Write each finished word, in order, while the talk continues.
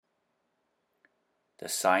The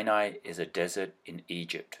Sinai is a desert in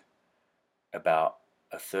Egypt, about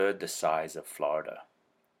a third the size of Florida.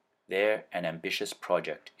 There, an ambitious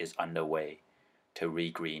project is underway to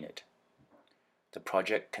regreen it. The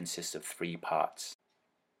project consists of 3 parts.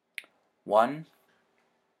 One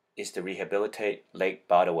is to rehabilitate Lake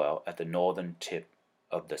Bardawil at the northern tip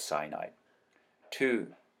of the Sinai. 2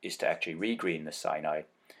 is to actually regreen the Sinai,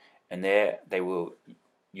 and there they will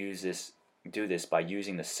do this by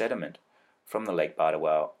using the sediment from the Lake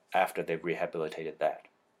Bardawil after they've rehabilitated that.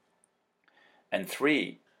 And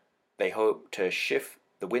 3, they hope to shift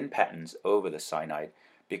the wind patterns over the Sinai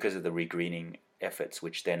because of the regreening efforts,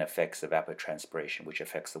 which then affects evapotranspiration, which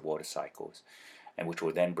affects the water cycles, and which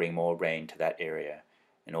will then bring more rain to that area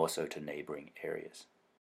and also to neighboring areas.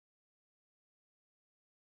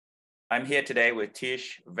 I'm here today with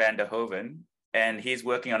Tish van der Hoeven, and he's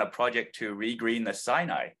working on a project to regreen the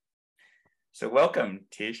Sinai. So welcome,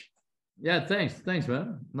 Tish. Yeah, thanks,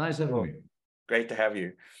 man. Nice having me. Great to have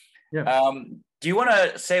you. Yeah. Do you want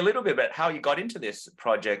to say a little bit about how you got into this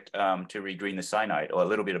project to regreen the Sinai, or a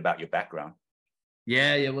little bit about your background?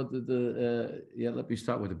 Yeah. Well, let me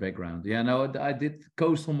start with the background. Yeah, no, I did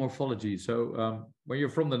coastal morphology. So when you're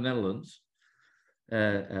from the Netherlands,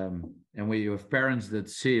 and when you have parents that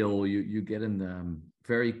sail, you get in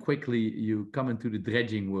very quickly. You come into the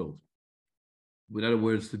dredging world. In other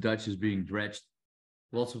words, the Dutch is being dredged.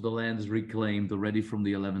 Lots of the land is reclaimed already from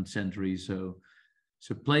the 11th century. So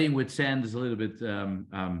playing with sand is a little bit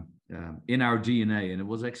in our DNA. And it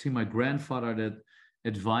was actually my grandfather that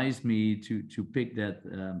advised me to pick that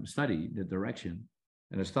that direction.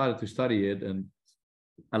 And I started to study it, and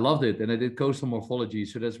I loved it. And I did coastal morphology.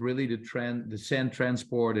 So that's really the sand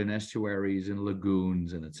transport in estuaries and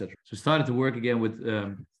lagoons and etc. So I started to work again with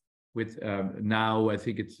now I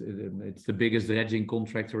think it's the biggest dredging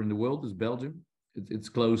contractor in the world is Belgium. It's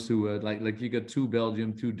close to like you got 2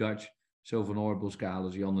 Belgium, 2 Dutch, so Van Oort,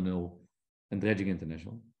 Boskalis, Jan de Nul, and Dredging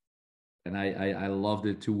International. And I loved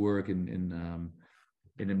it to work in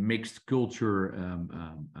a mixed culture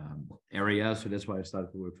area. So that's why I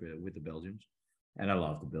started to work with the Belgians. And I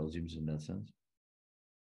love the Belgians in that sense.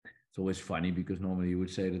 It's always funny because normally you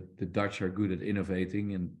would say that the Dutch are good at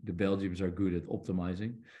innovating and the Belgians are good at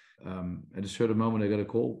optimizing. At a certain moment, I got a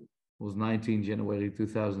call. It was 19 January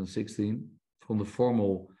 2016 from the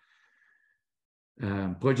formal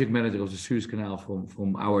project manager of the Suez Canal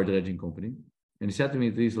from our dredging company. And he said to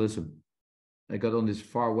me, please listen, I got on this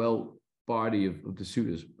farewell party of the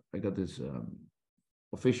Suez. I got this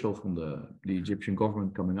official from the Egyptian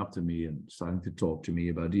government coming up to me and starting to talk to me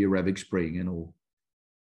about the Arabic Spring and all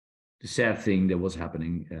the sad thing that was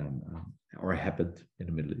happening or happened in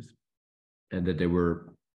the Middle East. And that they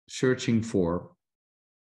were searching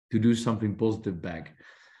to do something positive back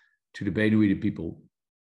to the Bedouin people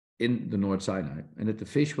in the North Sinai, and that the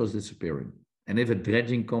fish was disappearing. And if a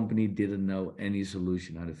dredging company didn't know any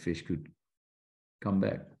solution how the fish could come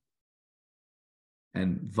back.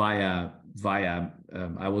 And via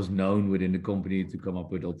I was known within the company to come up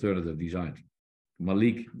with alternative designs.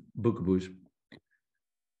 Malik Boekeboes,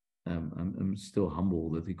 I'm still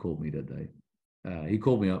humble that he called me that day. He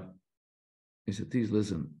called me up. He said, please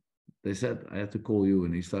listen, they said I had to call you,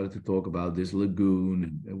 and he started to talk about this lagoon,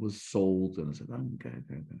 and it was salt, and I said, oh, okay.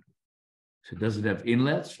 So does it have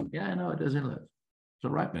inlets? Yeah, I know it has inlets. It's all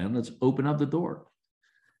right, man. Let's open up the door.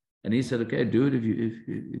 And he said, okay, dude,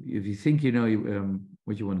 if you think you know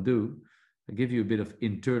what you want to do, I'll give you a bit of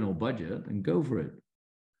internal budget and go for it.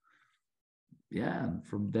 Yeah, and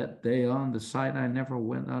from that day on, the Sinai never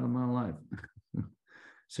went out of my life.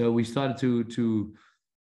 So we started to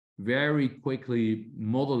very quickly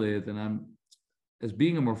model it, and as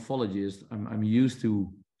being a morphologist, I'm used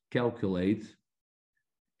to calculate,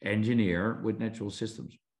 engineer with natural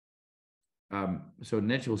systems. So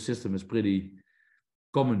natural system is pretty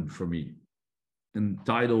common for me. And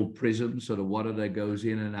tidal prism, so the water that goes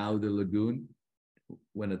in and out of the lagoon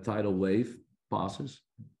when a tidal wave passes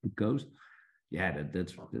the coast. Yeah,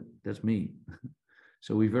 that's me.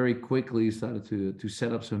 So we very quickly started to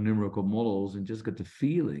set up some numerical models and just got the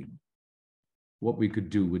feeling what we could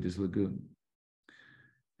do with this lagoon.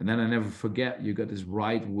 And then I never forget, you got this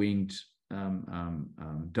right-winged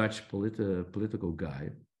Dutch political guy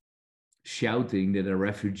shouting that a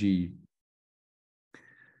refugee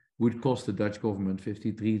would cost the Dutch government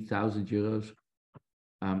 53,000 euros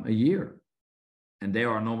a year. And they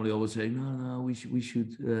are normally always saying, no, we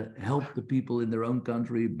should help the people in their own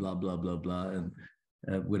country, blah, blah, blah, blah. And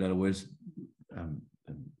with other words,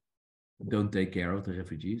 don't take care of the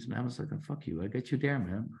refugees. And I was like, oh, fuck you, I get you there,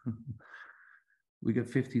 man. We get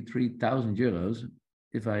 53,000 euros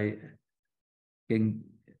if I can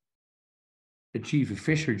achieve a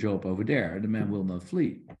fisher job over there, the man will not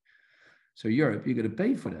flee. So Europe, you're going to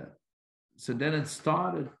pay for that. So then it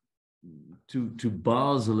started to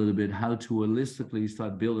buzz a little bit how to holistically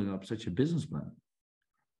start building up such a business plan.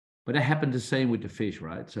 But it happened the same with the fish,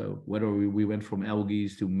 right? So whether we went from algae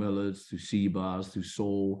to mullets to sea bass to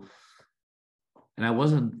sole, and I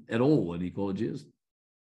wasn't at all an ecologist,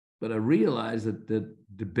 but I realized that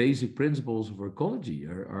the basic principles of ecology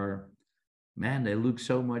are, man, they look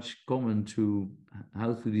so much common to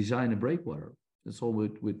how to design a breakwater. It's all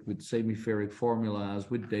with semi-ferric formulas,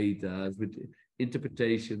 with data, with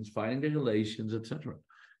interpretations, finding the relations, etc.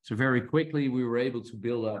 So very quickly we were able to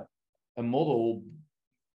build a model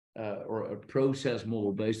or a process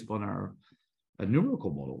model based upon a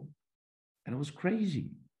numerical model, and it was crazy.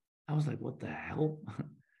 I was like, what the hell?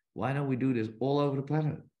 Why don't we do this all over the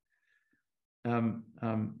planet? And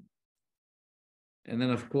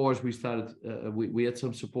then, of course, we started, we had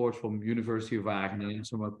some support from University of Wageningen and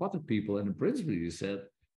some aquatic people. And in principle, they said,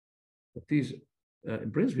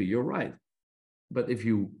 in principle, you're right. But if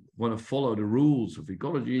you want to follow the rules of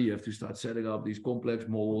ecology, you have to start setting up these complex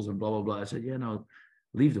models and blah, blah, blah. I said, yeah, no,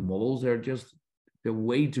 leave the models. They're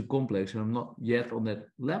way too complex. And I'm not yet on that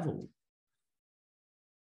level.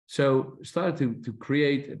 So started to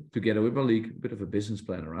create, together with Malik, a bit of a business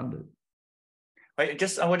plan around it.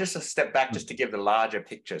 I want just to step back just to give the larger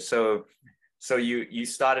picture. So you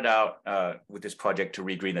started out with this project to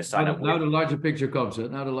regreen the Sinai. Now the larger picture comes.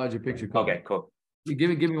 Now the larger picture comes. Okay, cool.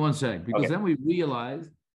 Give me 1 second, because then we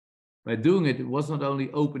realized by doing it, it was not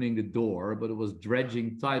only opening the door, but it was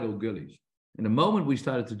dredging tidal gullies. And the moment we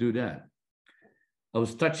started to do that, I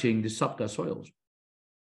was touching the subca soils.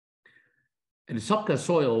 And the subca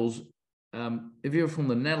soils, if you're from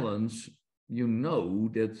the Netherlands, you know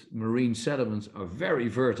that marine sediments are very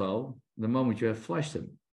fertile the moment you have flushed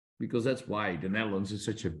them, because that's why the Netherlands is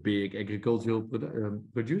such a big agricultural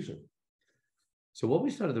producer. So what we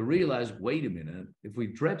started to realize, wait a minute, if we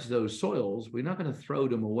dredge those soils, we're not going to throw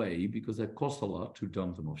them away because they cost a lot to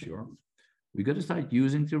dump them offshore. We're going to start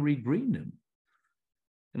using to regreen them.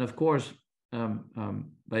 And of course,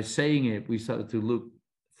 by saying it, we started to look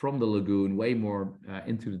from the lagoon way more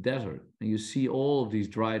into the desert. And you see all of these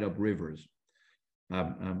dried up rivers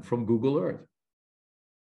from Google Earth.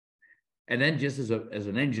 And then just as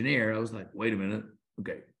an engineer, I was like, wait a minute,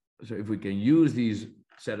 okay, so if we can use these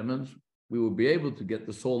sediments, we will be able to get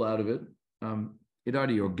the salt out of it. It are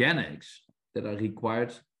the organics that are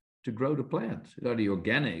required to grow the plants. It are the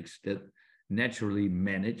organics that naturally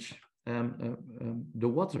manage the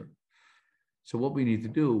water. So what we need to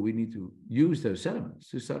do, we need to use those sediments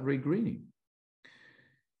to start regreening.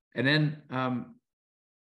 And then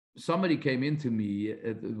somebody came into me.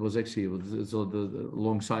 It was actually it's a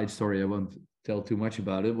long side story. I won't tell too much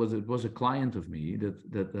about it. It was a client of me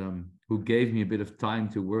that who gave me a bit of time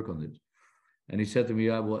to work on it. And he said to me,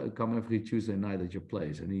 "I will come every Tuesday night at your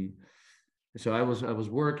place." And so I was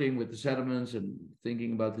working with the sediments and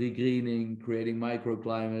thinking about regreening, creating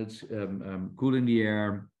microclimates, cooling the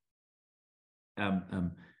air,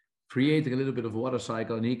 creating a little bit of water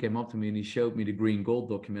cycle. And he came up to me and he showed me the Green Gold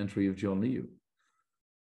documentary of John Liu.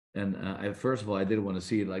 And first of all, I didn't want to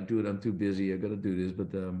see it. Like, dude, I'm too busy. I got to do this.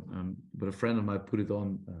 But a friend of mine put it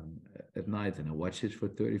on at night, and I watched it for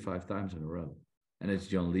 35 times in a row. And it's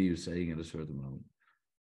John Liu saying at a certain moment,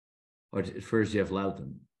 or first Jeff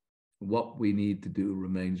Lawton, what we need to do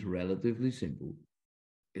remains relatively simple.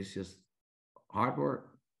 It's just hard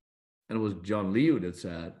work. And it was John Liu that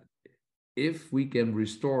said, if we can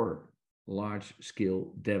restore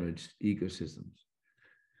large-scale damaged ecosystems,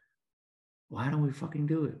 why don't we fucking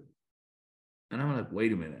do it? And I'm like,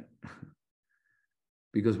 wait a minute.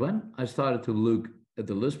 Because when I started to look at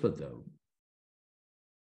the Luz Plateau,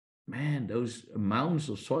 man, those amounts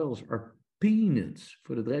of soils are peanuts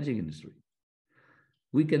for the dredging industry.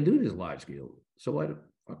 We can do this large scale. So why the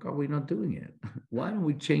fuck are we not doing it? Why don't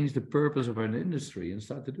we change the purpose of our industry and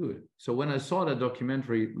start to do it? So when I saw that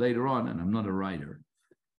documentary later on, and I'm not a writer,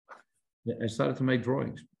 I started to make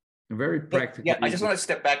drawings. Very practical. Yeah, I just want to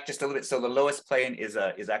step back just a little bit. So the lowest plain is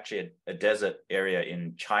actually a desert area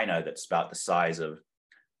in China that's about the size of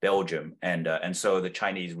Belgium, and so the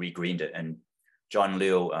Chinese regreened it, and John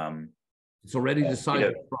Liu it's already the size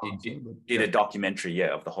of France. Did a documentary,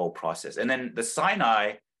 of the whole process. And then the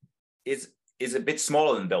Sinai is a bit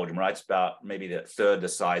smaller than Belgium, right? It's about maybe the third the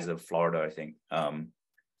size of Florida, I think.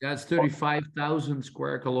 Yeah, it's 35,000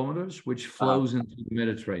 square kilometers, which flows into the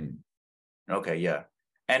Mediterranean. Okay, yeah.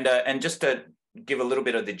 And just to give a little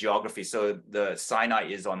bit of the geography, so the Sinai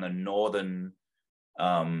is on the northern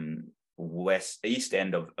east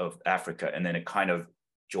end of Africa, and then it kind of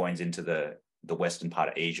joins into the the western part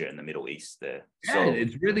of Asia and the Middle East there. Yeah,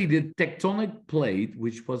 it's really the tectonic plate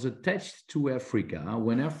which was attached to Africa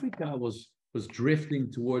when Africa was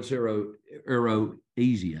drifting towards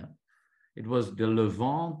Euro-Asia. It was the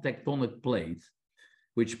Levant tectonic plate,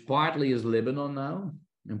 which partly is Lebanon now,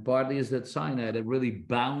 and partly is that Sinai that really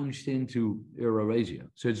bounced into Eurasia.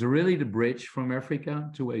 So it's really the bridge from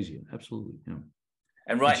Africa to Asia. Absolutely. Yeah.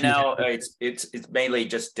 And right now it's mainly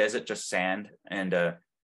just desert, just sand, and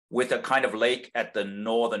with a kind of lake at the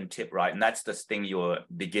northern tip, right? And that's the thing you're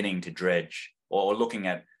beginning to dredge or looking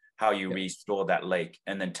at how you restore that lake,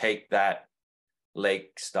 and then take that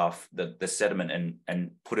lake stuff, the sediment,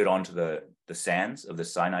 and put it onto the sands of the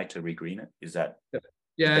Sinai to regreen it. Is that?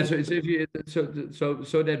 Yeah,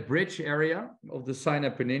 so that bridge area of the Sinai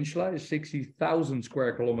Peninsula is 60,000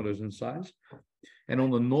 square kilometers in size. And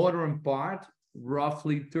on the northern part,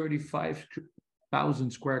 roughly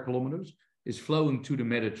 35,000 square kilometers is flowing to the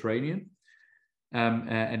Mediterranean.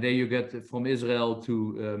 And there you get from Israel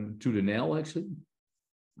to the Nile, actually,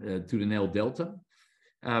 to the Nile Delta.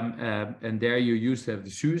 And there you used to have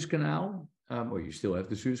the Suez Canal, or you still have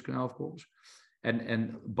the Suez Canal, of course.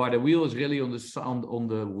 And Bardawil is really on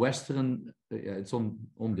the western, it's on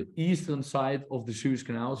the eastern side of the Suez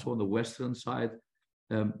Canal, so on the western side,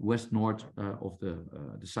 west-north of the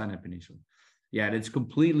Sinai Peninsula. Yeah, and it's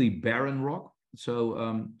completely barren rock.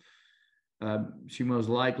 So she most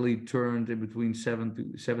likely turned in between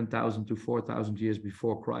 7,000 to 4,000 years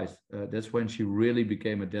before Christ. That's when she really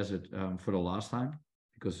became a desert for the last time,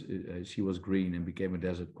 because she was green and became a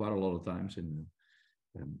desert quite a lot of times in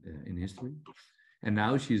history. And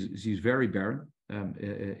now she's very barren.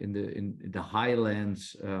 In the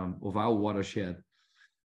highlands of our watershed,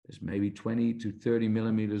 there's maybe 20 to 30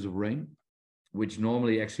 millimeters of rain, which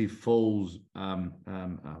normally actually falls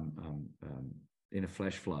in a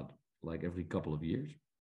flash flood, like every couple of years.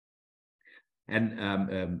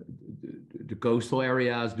 And the coastal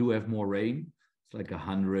areas do have more rain. It's like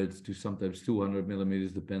 100 to sometimes 200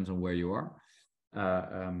 millimeters, depends on where you are.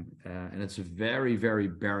 And it's a very, very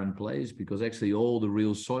barren place, because actually all the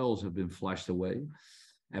real soils have been flushed away.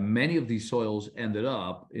 And many of these soils ended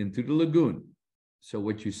up into the lagoon. So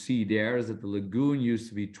what you see there is that the lagoon used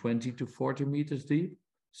to be 20 to 40 meters deep,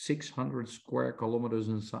 600 square kilometers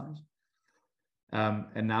in size.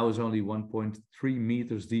 And now is only 1.3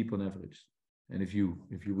 meters deep on average. And if you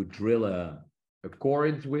would drill a core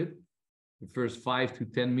into it, the first 5 to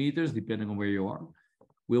 10 meters, depending on where you are,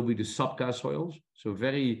 will be the subka soils. So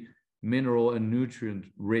very mineral and nutrient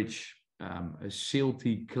rich,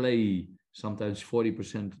 silty clay, sometimes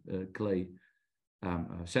 40% clay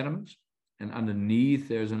sediments. And underneath,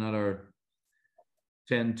 there's another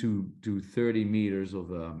 10 to 30 meters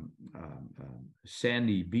of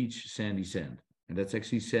sandy sand. And that's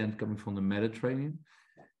actually sand coming from the Mediterranean.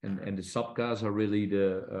 And the subkas are really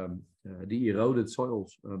the eroded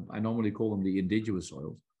soils. I normally call them the indigenous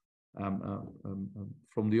soils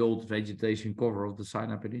from the old vegetation cover of the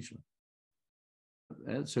Sinai Peninsula.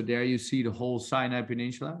 So there you see the whole Sinai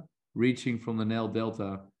Peninsula reaching from the Nile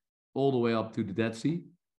Delta all the way up to the Dead Sea.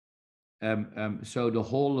 So the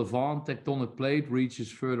whole Levant tectonic plate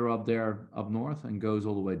reaches further up there, up north, and goes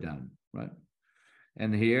all the way down, right?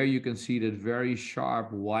 And here you can see that very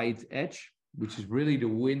sharp white edge, which is really the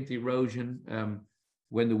wind erosion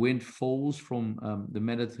when the wind falls from the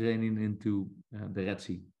Mediterranean into the Red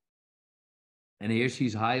Sea. And here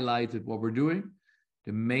she's highlighted what we're doing.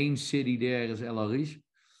 The main city there is El Arish,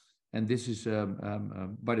 and this is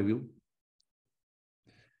Bardawil.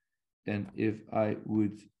 And if I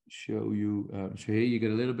would show you, so here you get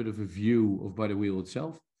a little bit of a view of Bardawil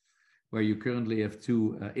itself, where you currently have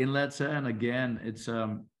two inlets. And again, it's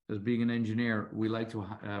as being an engineer, we like to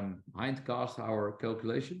hindcast our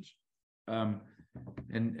calculations. So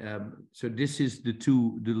this is the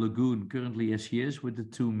lagoon currently as she is, with the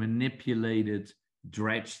two manipulated,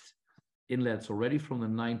 dredged inlets already from the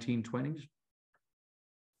 1920s.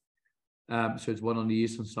 So it's one on the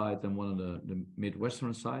eastern side and one on the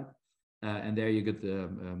midwestern side. And there you get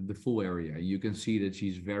the full area. You can see that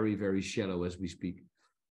she's very, very shallow as we speak.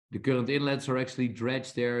 The current inlets are actually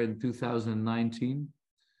dredged there in 2019,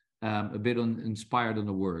 a bit inspired on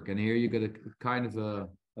the work. And here you get a kind of a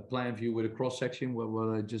plan view with a cross section. What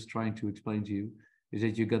I'm just trying to explain to you is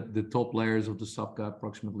that you got the top layers of the subka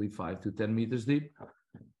approximately 5 to 10 meters deep.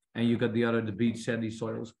 And you got the beach sandy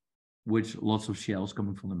soils, which lots of shells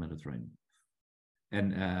coming from the Mediterranean.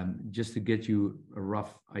 And just to get you a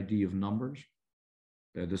rough idea of numbers,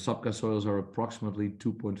 the subka soils are approximately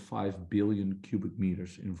 2.5 billion cubic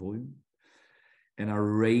meters in volume and are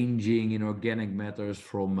ranging in organic matters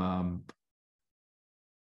from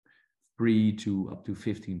 3 to up to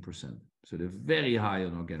 15%. So they're very high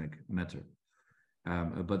on organic matter.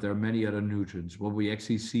 But there are many other nutrients. What we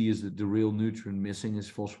actually see is that the real nutrient missing is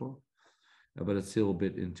phosphor, but it's still a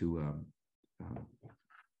bit into.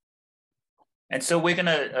 And so we're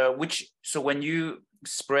gonna so when you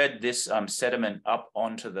spread this sediment up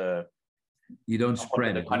onto the you don't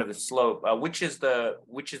spread it kind of the slope, which is the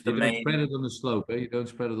you main. don't spread it on the slope. You don't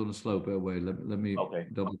spread it on the slope. Wait, let me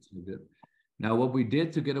double check that. Now, what we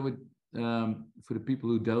did together with for the people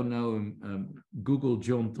who don't know him, Google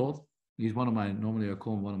John Todd. He's one of my, normally I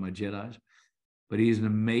call him one of my Jedis, but he's an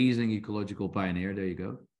amazing ecological pioneer. There you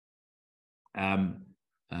go.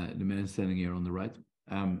 The man standing here on the right.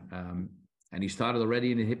 And he started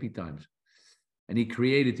already in the hippie times. And he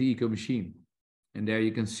created the eco machine. And there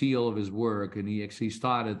you can see all of his work. And he actually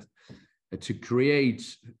started to create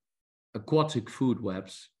aquatic food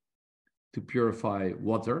webs to purify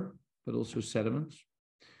water, but also sediments,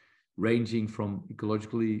 ranging from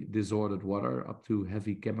ecologically disordered water up to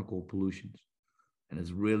heavy chemical pollutions. And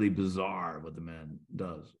it's really bizarre what the man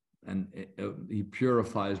does. And he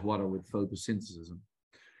purifies water with photosynthesis.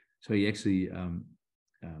 So he actually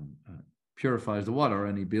purifies the water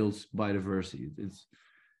and he builds biodiversity.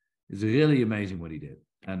 It's really amazing what he did.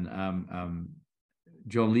 And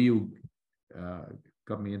John Liu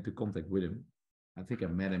got me into contact with him. I think I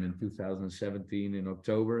met him in 2017 in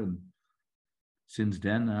October. And since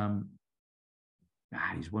then,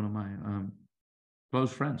 he's one of my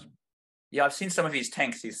close friends. Yeah, I've seen some of his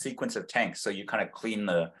tanks, his sequence of tanks. So you kind of clean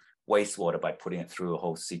the wastewater by putting it through a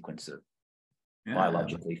whole sequence of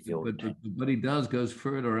biologically filled. But what he does goes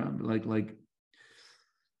further. Like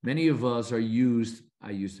many of us are used.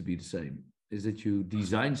 I used to be the same. Is that you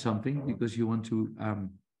design something because you want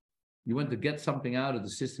to get something out of the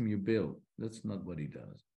system you build. That's not what he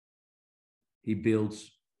does. He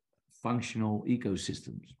builds functional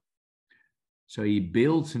ecosystems. So he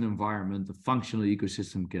builds an environment a functional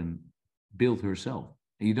ecosystem can build herself.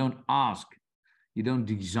 And you don't ask, you don't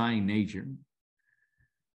design nature.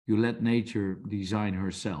 You let nature design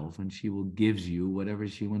herself and she will give you whatever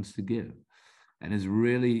she wants to give. And it's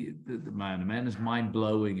really, the man is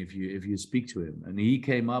mind-blowing if you speak to him. And he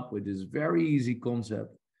came up with this very easy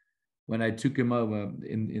concept. When I took him over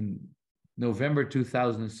in November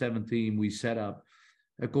 2017, we set up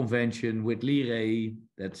a convention with Li Rei,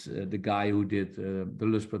 that's the guy who did the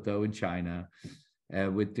Lust Plateau in China,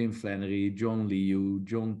 with Tim Flannery, John Liu,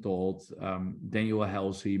 John Todd, Daniel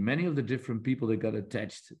Halsey, many of the different people that got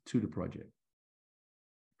attached to the project.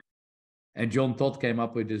 And John Todd came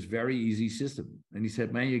up with this very easy system. And he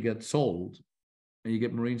said, man, you get salt and you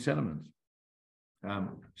get marine sediments.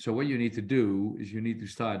 So what you need to do is you need to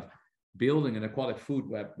start building an aquatic food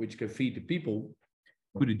web which can feed the people,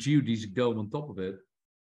 put a geodesic dome on top of it.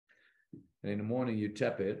 And in the morning you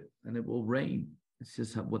tap it and it will rain. It's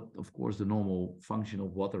just what, of course, the normal function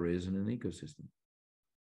of water is in an ecosystem.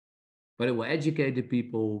 But it will educate the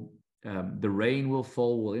people. The rain will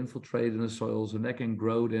fall, will infiltrate in the soils, and that can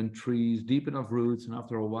grow then trees, deep enough roots. And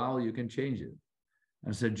after a while, you can change it.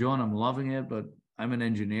 I said, John, I'm loving it, but I'm an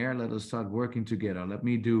engineer. Let us start working together. Let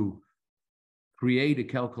me create a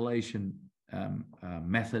calculation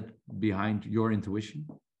method behind your intuition.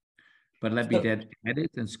 But let me then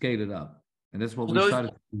edit and scale it up. And that's what we started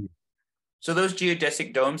to do. So those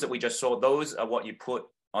geodesic domes that we just saw, those are what you put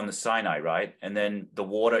on the Sinai, right? And then the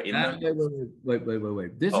water in them.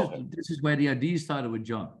 Wait. This is where the idea started with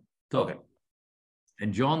John Todd. Okay.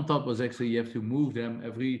 And John Todd was actually, you have to move them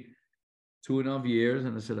every 2.5 years.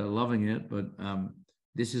 And I said, I'm loving it, but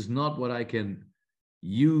this is not what I can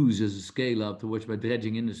use as a scale up towards my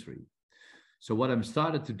dredging industry. So what I'm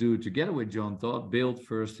started to do together with John Todd, build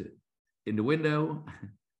first in the window,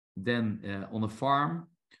 then on a farm.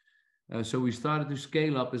 So we started to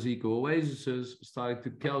scale up as eco-oases, started to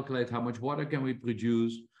calculate how much water can we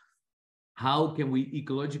produce, how can we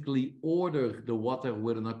ecologically order the water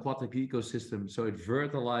with an aquatic ecosystem so it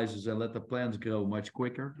fertilizes and let the plants grow much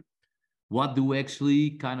quicker. What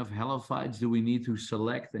kind of halophytes do we need to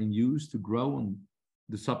select and use to grow on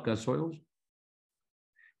the subcat soils?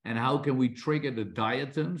 And how can we trigger the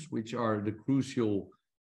diatoms, which are the crucial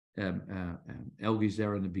algae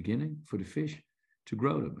there in the beginning for the fish, to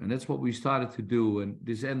grow them. And that's what we started to do. And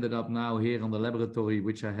this ended up now here on the laboratory,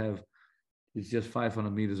 which I have, it's just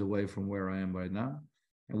 500 meters away from where I am right now,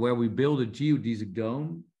 and where we build a geodesic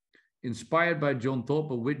dome inspired by John Todd,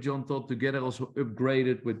 but with John Todd together also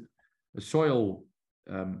upgraded with a soil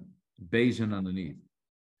basin underneath.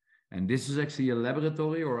 And this is actually a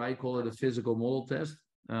laboratory, or I call it a physical model test,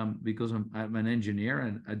 because I'm an engineer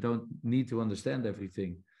and I don't need to understand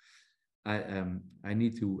everything. I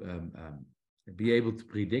need to be able to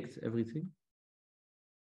predict everything.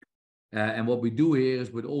 And what we do here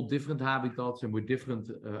is with all different habitats and with different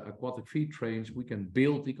aquatic feed trains, we can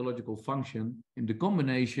build ecological function in the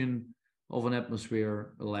combination of an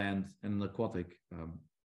atmosphere, a land, and an aquatic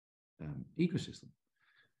ecosystem.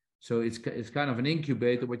 So it's kind of an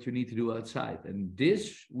incubator, what you need to do outside. And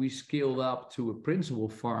this we scaled up to a principal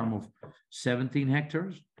farm of 17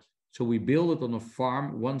 hectares. So we build it on a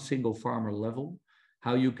farm, one single farmer level,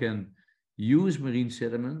 how you can use marine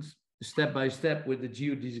sediments step by step with the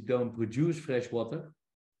geodesic dome, produce fresh water,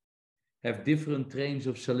 have different trains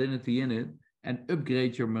of salinity in it, and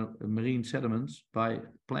upgrade your marine sediments by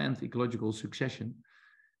plant ecological succession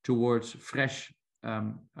towards fresh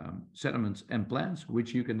sediments and plants,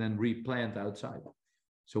 which you can then replant outside.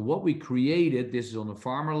 So what we created, this is on a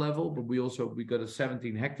farmer level, but we got a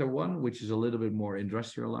 17-hectare one, which is a little bit more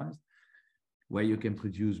industrialized, where you can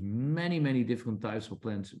produce many, many different types of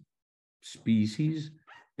plant species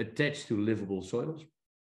attached to livable soils.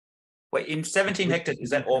 Wait, in 17 hectares,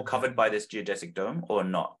 is that all covered by this geodesic dome or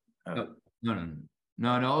not? No,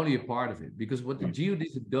 only a part of it. Because what the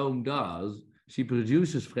geodesic dome does, she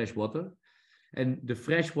produces fresh water, and the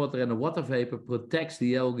fresh water and the water vapor protects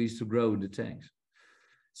the algae to grow in the tanks.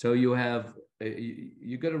 So you have,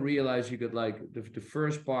 you got to realize you got like, the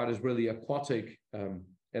first part is really aquatic and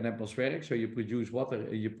atmospheric. So you produce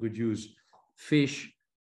water, you produce fish,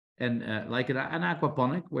 and like an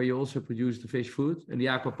aquaponic, where you also produce the fish food. And the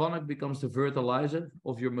aquaponic becomes the fertilizer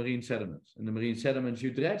of your marine sediments. And the marine sediments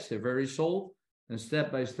you dredge, they're very salt. And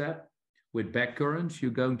step by step, with back currents,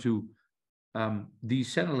 you're going to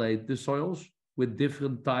desalinate the soils with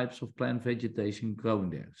different types of plant vegetation growing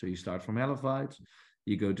there. So you start from halophytes,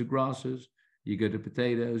 you go to grasses, you go to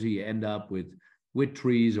potatoes, you end up with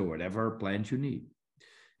trees or whatever plants you need.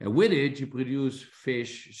 And with it, you produce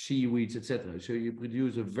fish, seaweeds, etc. So you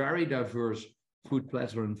produce a very diverse food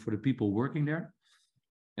pattern for the people working there.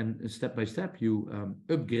 And step by step, you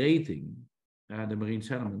upgrading the marine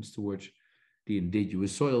sediments towards the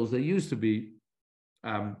indigenous soils they used to be,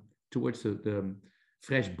 towards the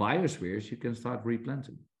fresh biospheres you can start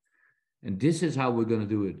replanting. And this is how we're going to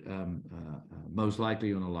do it, most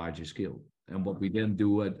likely on a larger scale. And what we then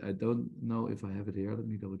do, I don't know if I have it here. Let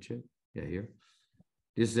me double check. Yeah, here.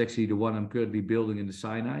 This is actually the one I'm currently building in the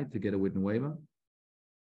Sinai together with Hoeven.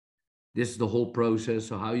 This is the whole process.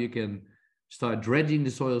 So how you can start dredging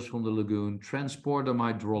the soils from the lagoon, transport them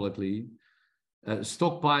hydraulically,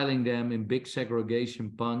 stockpiling them in big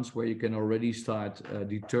segregation ponds where you can already start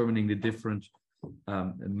determining the different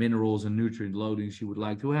minerals and nutrient loadings you would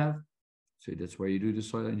like to have. So that's where you do the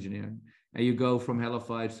soil engineering. And you go from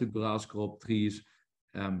halophytes to grass crop trees,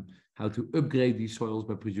 how to upgrade these soils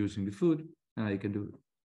by producing the food, and how you can do it.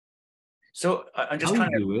 So I'm just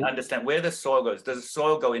trying to understand where the soil goes. Does the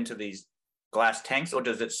soil go into these glass tanks, or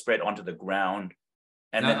does it spread onto the ground?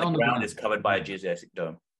 And then the ground is covered by a geodesic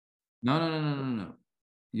dome? No.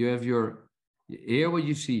 You have here what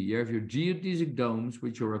you see, you have your geodesic domes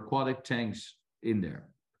with your aquatic tanks in there,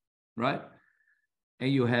 right?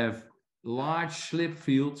 And you have large slip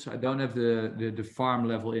fields. I don't have the farm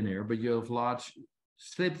level in here, but you have large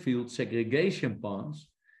slip field segregation ponds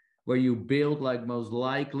where you build, like, most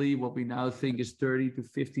likely what we now think is 30 to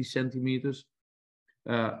 50 centimeters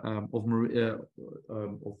of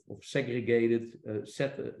segregated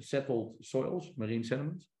settled soils, marine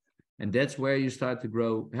sediments. And that's where you start to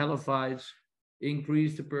grow halophytes,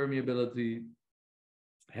 increase the permeability,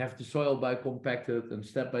 have the soil biocompacted, and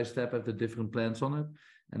step by step have the different plants on it.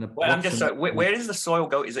 And well, I'm just sorry, where does the soil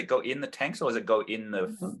go? Is it go in the tanks, or does it go in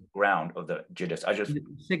the ground of the geodesic?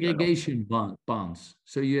 Segregation ponds.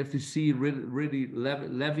 So you have to see really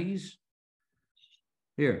levees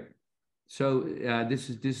here. So this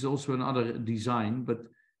is also another design, but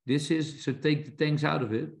this is, so take the tanks out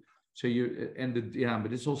of it. So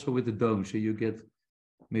but it's also with the dome. So you get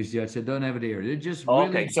misjudged. I don't have it here. They're just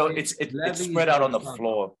okay. So it's spread out on the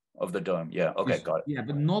floor of the dome. Yeah. Okay, got it. Yeah,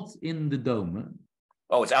 but not in the dome. Huh?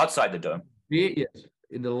 Oh, it's outside the dome. Yes,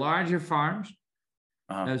 in the larger farms.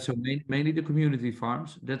 So mainly the community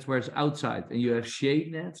farms. That's where it's outside, and you have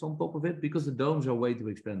shade nets on top of it because the domes are way too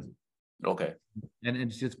expensive. Okay. And it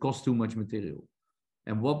just costs too much material.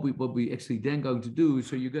 And what we actually then going to do,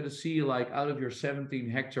 so you got to see, like, out of your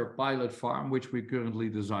 17-hectare pilot farm, which we're currently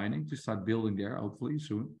designing to start building there, hopefully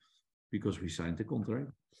soon, because we signed the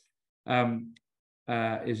contract.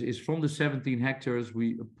 Is from the 17 hectares,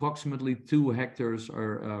 approximately 2 hectares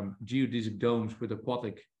are geodesic domes with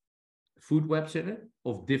aquatic food webs in it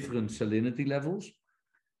of different salinity levels.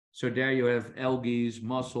 So there you have algae,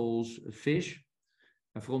 mussels, fish.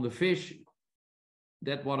 And from the fish,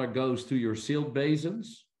 that water goes to your silt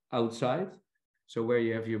basins outside. So where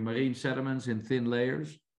you have your marine sediments in thin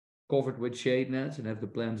layers. covered with shade nets and have the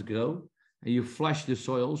plants grow. And you flush the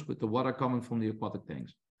soils with the water coming from the aquatic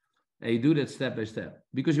tanks. And you do that step by step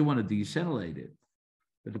because you want to desalinate it.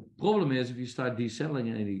 But the problem is if you start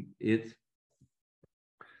desalinating it,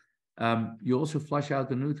 you also flush out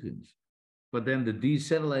the nutrients. But then the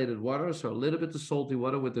desalinated water, so a little bit of salty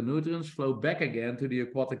water with the nutrients, flow back again to the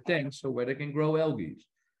aquatic tanks, so where they can grow algae.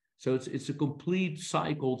 So it's a complete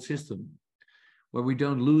cycled system where we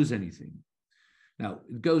don't lose anything. Now,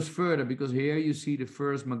 it goes further because here you see the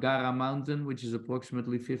first Magara mountain, which is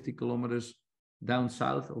approximately 50 kilometers down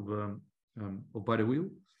south of Bardawil.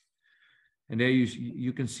 And there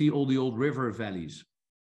you can see all the old river valleys.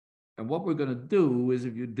 And what we're going to do is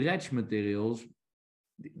if you dredge materials,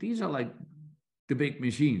 these are like the big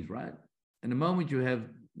machines, right? And the moment you have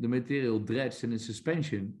the material dredged in a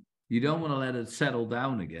suspension, you don't want to let it settle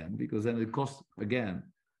down again because then it costs, again,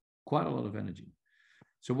 quite a lot of energy.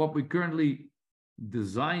 So what we're currently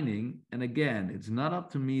designing, and again, it's not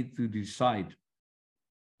up to me to decide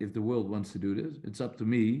if the world wants to do this. It's up to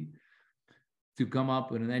me to come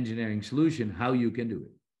up with an engineering solution how you can do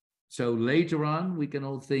it. So later on, we can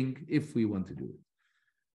all think if we want to do it.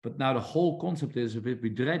 But now the whole concept is if we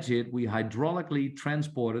dredge it, we hydraulically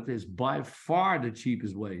transport it. Is by far the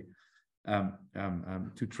cheapest way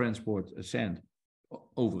to transport a sand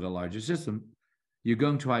over a larger system. You're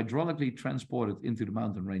going to hydraulically transport it into the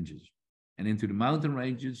mountain ranges. And into the mountain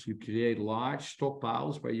ranges, you create large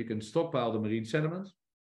stockpiles where you can stockpile the marine sediments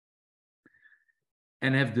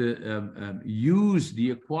and have the use the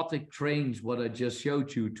aquatic trains, what I just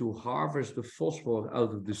showed you, to harvest the phosphor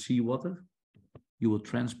out of the seawater. You will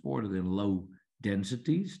transport it in low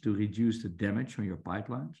densities to reduce the damage on your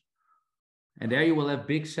pipelines. And there you will have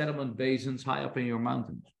big sediment basins high up in your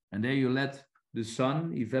mountains. And there you let the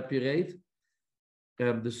sun evaporate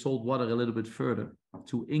the salt water a little bit further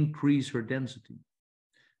to increase her density.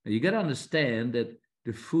 Now you got to understand that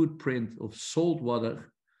the footprint of salt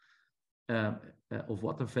water, of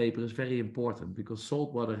water vapor is very important because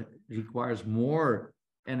salt water requires more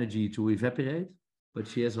energy to evaporate, but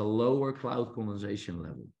she has a lower cloud condensation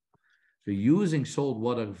level. So using salt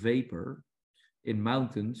water vapor in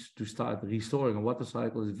mountains to start restoring a water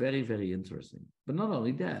cycle is very, very interesting. But not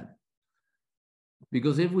only that,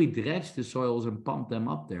 because if we dredge the soils and pump them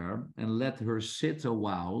up there and let her sit a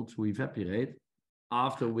while to evaporate,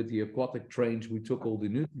 after with the aquatic trains we took all the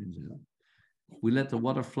nutrients out, we let the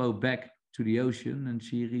water flow back to the ocean and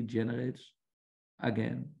she regenerates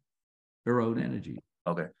again her own energy.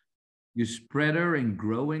 Okay. You spread her in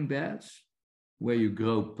growing beds where you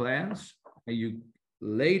grow plants and you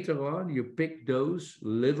later on you pick those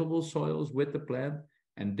livable soils with the plant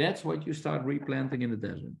and that's what you start replanting in the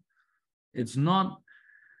desert. It's not,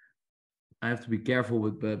 I have to be careful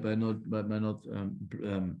with by not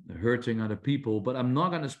hurting other people, but I'm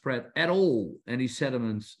not going to spread at all any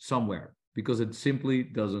sediments somewhere because it simply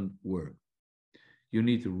doesn't work. You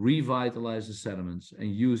need to revitalize the sediments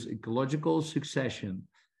and use ecological succession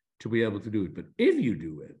to be able to do it. But if you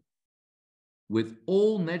do it with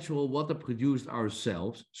all natural water produced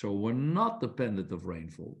ourselves, so we're not dependent of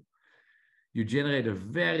rainfall, you generate a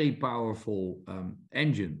very powerful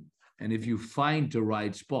engine. And if you find the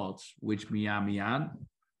right spots, which Mian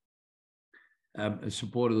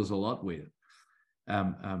supported us a lot with,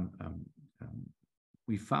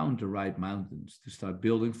 we found the right mountains to start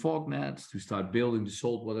building fog nets, to start building the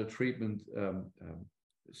saltwater treatment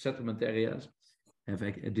settlement areas, have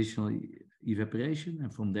additional evaporation,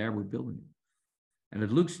 and from there we're building it. And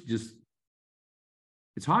it looks just,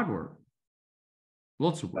 it's hard work,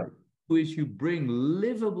 lots of work. Is you bring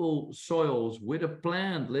livable soils with a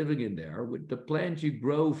plant living in there, with the plant you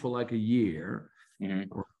grow for like a year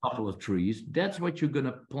or a couple of trees, that's what you're going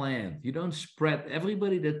to plant. You don't spread.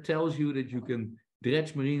 Everybody that tells you that you can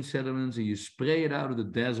dredge marine sediments and you spray it out of the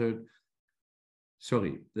desert,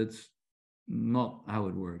 sorry, that's not how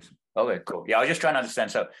it works. Okay, cool. Yeah, I was just trying to understand.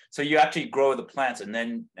 So you actually grow the plants and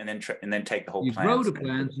then take the whole you plant. You grow the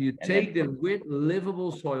plants, you take them with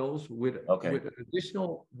livable soils, with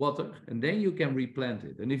additional water, and then you can replant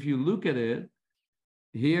it. And if you look at it,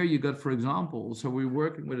 here you got, for example, so we're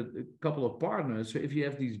working with a couple of partners. So if you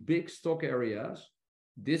have these big stock areas,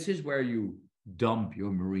 this is where you dump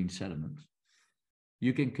your marine sediments.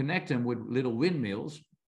 You can connect them with little windmills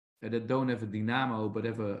that don't have a dynamo, but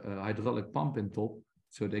have a hydraulic pump in top.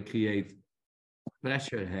 So they create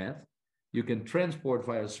pressure head. You can transport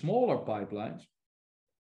via smaller pipelines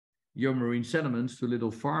your marine sediments to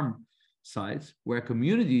little farm sites where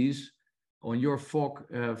communities on your fog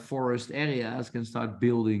forest areas can start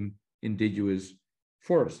building indigenous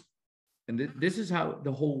forest. And this is how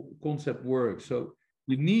the whole concept works. So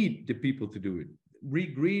you need the people to do it.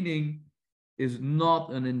 regreening is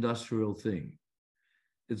not an industrial thing.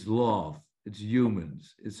 It's love, it's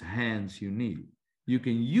humans, it's hands you need. You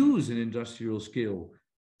can use an industrial skill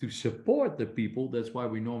to support the people. That's why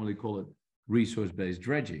we normally call it resource-based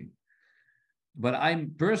dredging. But I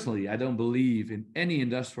don't believe in any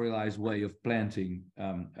industrialized way of planting,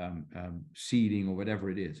 seeding, or whatever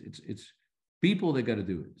it is. It's people that got to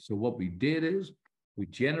do it. So what we did is we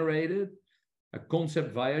generated a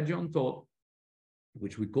concept via John Todd,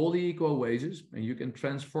 which we call the eco-oasis, and you can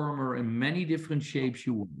transform her in many different shapes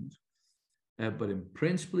you want. But in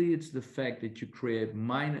principally, it's the fact that you create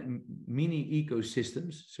mini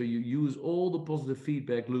ecosystems. So you use all the positive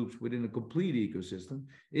feedback loops within a complete ecosystem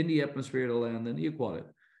in the atmosphere, the land, and the aquatic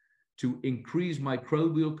to increase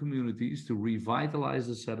microbial communities, to revitalize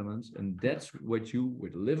the sediments. And that's what you,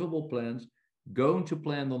 with livable plants, going to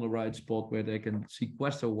plant on the right spot where they can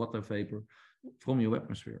sequester water vapor from your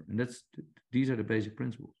atmosphere. And these are the basic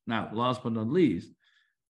principles. Now, last but not least,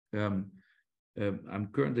 I'm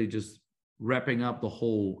currently just wrapping up the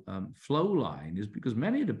whole flow line, is because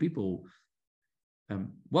many of the people,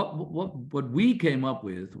 what we came up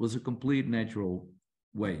with was a complete natural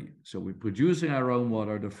way. So we're producing our own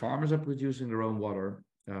water, the farmers are producing their own water,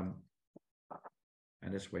 and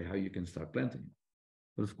that's way how you can start planting.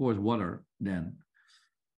 But of course, water then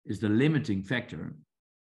is the limiting factor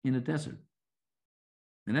in a desert.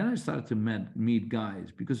 And then I started to meet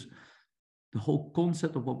guys, because the whole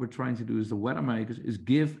concept of what we're trying to do as the weather makers is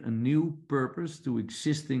give a new purpose to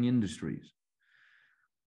existing industries.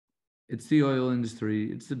 It's the oil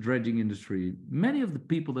industry, it's the dredging industry. Many of the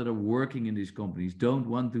people that are working in these companies don't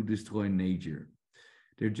want to destroy nature.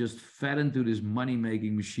 They're just fed into this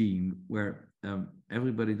money-making machine where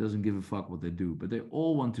everybody doesn't give a fuck what they do, but they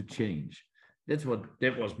all want to change. That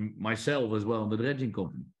was myself as well in the dredging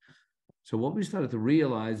company. So what we started to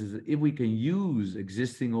realize is that if we can use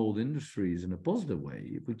existing old industries in a positive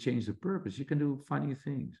way, if we change the purpose, you can do funny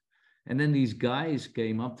things. And then these guys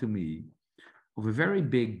came up to me of a very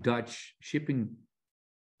big Dutch shipping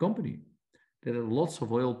company that had lots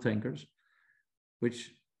of oil tankers,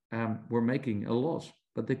 which were making a loss,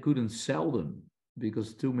 but they couldn't sell them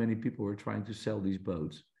because too many people were trying to sell these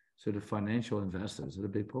boats. So the financial investors had a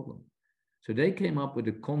big problem. So they came up with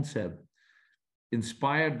a concept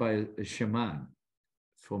inspired by a shaman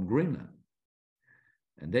from Greenland.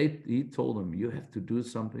 And he told them, you have to do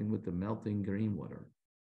something with the melting green water,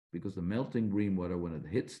 because the melting green water, when it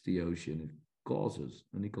hits the ocean, it causes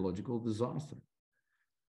an ecological disaster.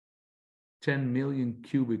 10 million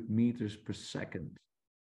cubic meters per second.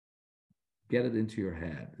 Get it into your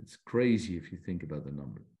head. It's crazy if you think about the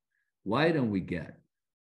number. Why don't we get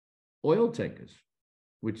oil tankers,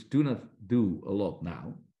 which do not do a lot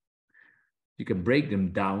now? You can break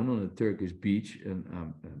them down on a Turkish beach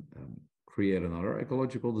and create another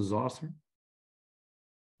ecological disaster.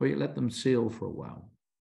 Or you let them sail for a while.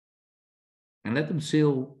 And let them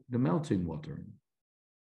sail the melting water,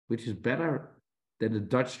 which is better than the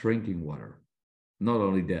Dutch drinking water. Not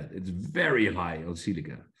only that, it's very high on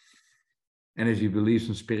silica. And if you believe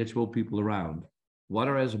some spiritual people around,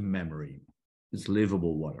 water has a memory. It's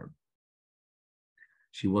livable water.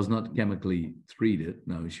 She was not chemically treated.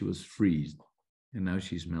 No, she was freezed. And now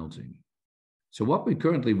she's melting. So what we're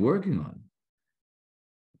currently working on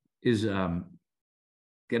is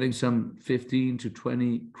getting some 15 to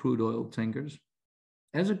 20 crude oil tankers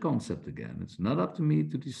as a concept again. It's not up to me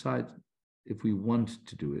to decide if we want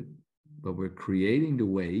to do it, but we're creating the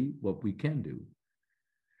way. What we can do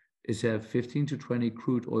is have 15 to 20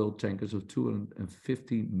 crude oil tankers of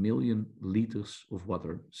 250 million liters of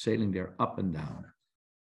water sailing there up and down,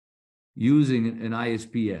 using an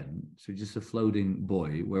ISPN, so just a floating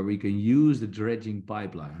buoy, where we can use the dredging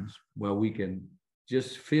pipelines, where we can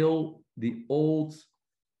just fill the old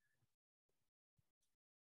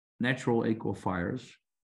natural aquifers,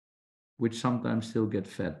 which sometimes still get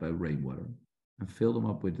fed by rainwater, and fill them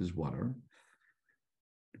up with this water.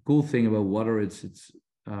 The cool thing about water, it's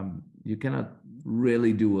you cannot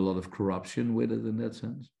really do a lot of corruption with it in that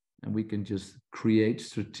sense, and we can just create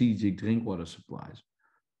strategic drinking water supplies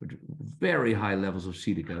with very high levels of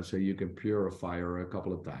silica, so you can purify her a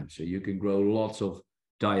couple of times, so you can grow lots of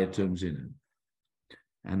diatoms in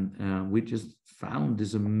it. And we just found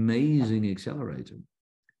this amazing accelerator.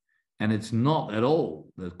 And it's not at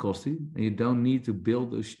all that costly, and you don't need to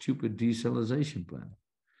build those stupid desalination plants.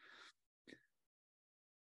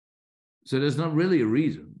 So there's not really a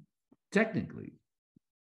reason, technically,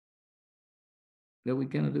 that we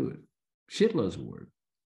cannot do it. Shitloads of work,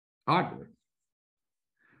 hard work.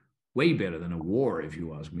 Way better than a war, if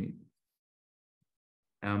you ask me.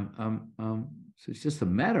 So it's just a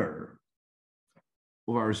matter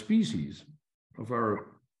our species, of our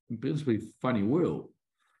principally funny world,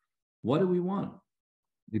 what do we want?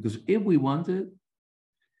 Because if we want it,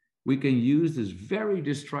 we can use this very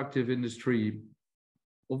destructive industry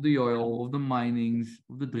of the oil, of the minings,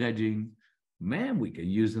 of the dredging. Man, we can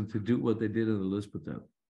use them to do what they did in the Lisbeth.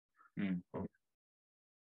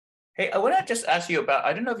 Hey, I want to just ask you about,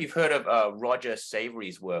 I don't know if you've heard of Roger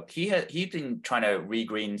Savory's work. He's been trying to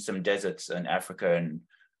regreen some deserts in Africa and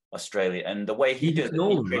Australia. And the way he does it,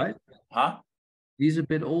 older, right? Huh? He's a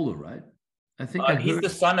bit older, right? I think he's the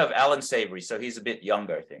son of Alan Savory, so he's a bit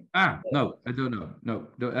younger, I think. No, I don't know. No,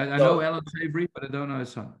 I know Alan Savory, but I don't know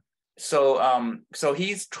his son. So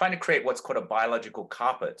he's trying to create what's called a biological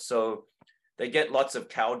carpet. So they get lots of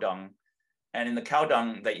cow dung, and in the cow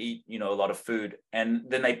dung they eat, a lot of food, and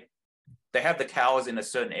then they have the cows in a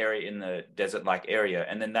certain area in the desert-like area,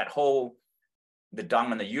 and then the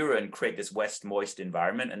dung and the urine create this wet, moist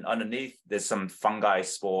environment, and underneath there's some fungi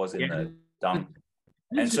spores in the dung,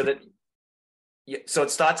 and so it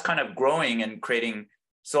starts kind of growing and creating.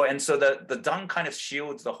 So the dung kind of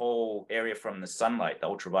shields the whole area from the sunlight, the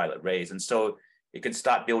ultraviolet rays, and so it can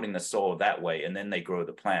start building the soil that way, and then they grow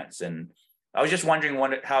the plants. And I was just wondering,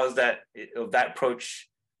 how is that approach?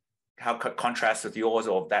 How contrasts with yours,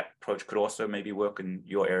 or if that approach could also maybe work in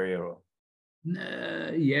your area? Or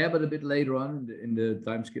yeah, but a bit later on in the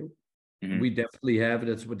time scale. We definitely have.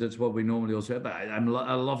 That's what we normally also have. I'm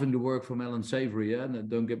loving the work from Alan Savory, yeah, and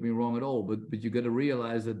don't get me wrong at all. But you got to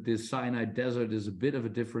realize that this Sinai desert is a bit of a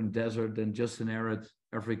different desert than just an arid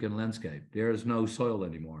African landscape. There is no soil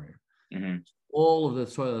anymore here. All of that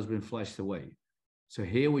soil has been flushed away. So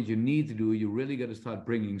here, what you need to do, you really got to start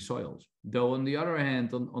bringing soils. Though on the other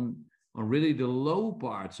hand, on really the low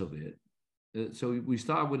parts of it, so we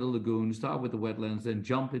start with the lagoon, start with the wetlands, then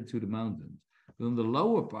jump into the mountains. But on the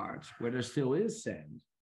lower parts, where there still is sand,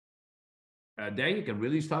 there you can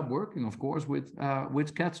really start working, of course,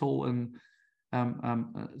 with cattle and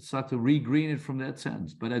start to regreen it from that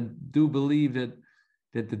sense. But I do believe that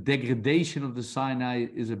the degradation of the Sinai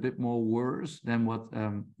is a bit more worse than what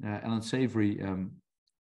Alan Savory,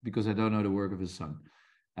 because I don't know the work of his son,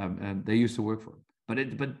 and they used to work for him.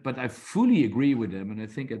 But I fully agree with them, and I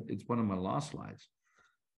think it's one of my last slides.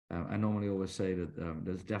 I normally always say that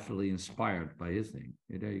that's definitely inspired by his thing.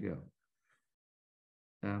 Yeah, there you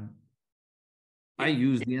go. I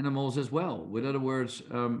use the animals as well. With other words,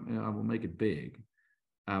 I will make it big.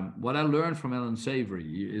 What I learned from Alan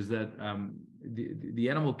Savory is that the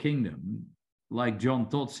animal kingdom, like John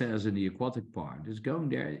Todd says in the aquatic part,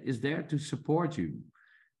 is there to support you.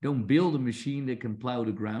 Don't build a machine that can plow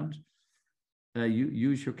the ground. You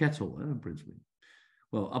use your cattle, principally.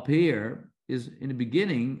 Well, up here is, in the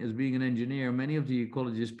beginning, as being an engineer, many of the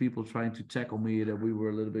ecologist people trying to tackle me that we were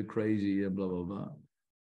a little bit crazy and blah, blah, blah.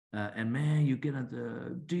 And man, you cannot,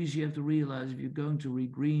 geez, you have to realize if you're going to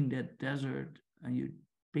regreen that desert and you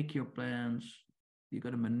pick your plants, you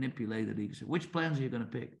got to manipulate it. Which plants are you going to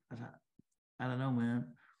pick? I thought, I don't know, man.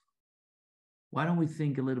 Why don't we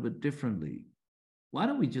think a little bit differently? Why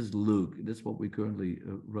don't we just look? That's what we're currently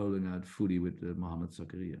rolling out Foodie with Mohammed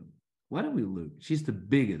Zakaria. Why don't we look? She's the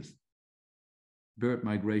biggest bird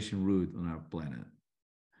migration route on our planet.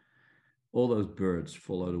 All those birds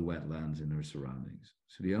follow the wetlands in their surroundings.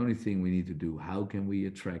 So the only thing we need to do, how can we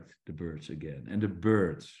attract the birds again? And the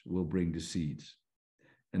birds will bring the seeds.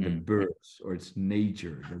 And the birds, or it's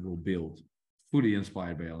nature that will build, fully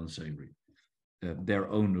inspired by Alan Savory, their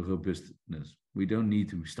own robustness. We don't need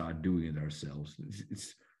to start doing it ourselves.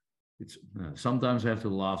 It's sometimes I have to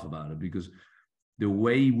laugh about it, because the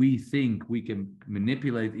way we think we can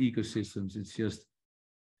manipulate ecosystems,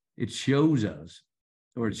 it shows us,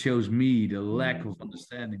 or it shows me, the lack of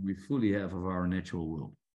understanding we fully have of our natural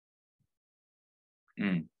world.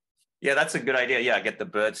 Yeah, that's a good idea. Yeah, get the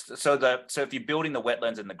birds. So if you're building the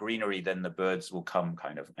wetlands and the greenery, then the birds will come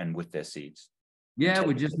kind of, and with their seeds. Yeah,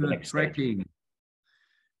 we're just tracking.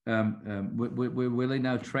 We're really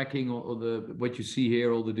now tracking all the what you see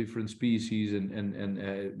here, all the different species,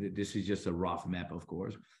 and this is just a rough map, of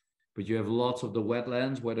course. But you have lots of the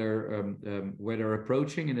wetlands where they're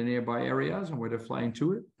approaching in the nearby areas and where they're flying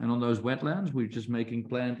to it. And on those wetlands, we're just making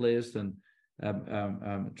plant lists and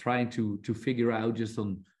trying to figure out, just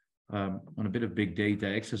on a bit of big data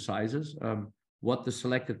exercises, what the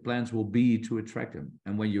selected plants will be to attract them.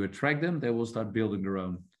 And when you attract them, they will start building their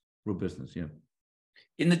own robustness. Yeah.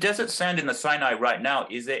 In the desert sand in the Sinai right now,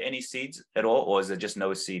 is there any seeds at all, or is there just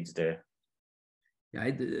no seeds there? Yeah,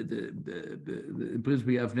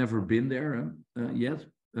 principally, I've never been there yet.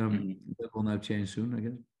 That will now change soon, I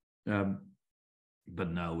guess.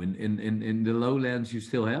 But no, in the lowlands you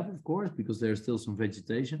still have, of course, because there's still some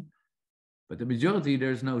vegetation. But the majority,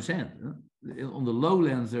 there's no sand. On the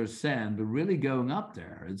lowlands, there's sand, but really going up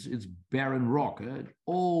there, it's barren rock.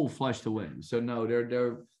 All flushed away. So no,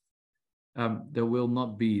 there will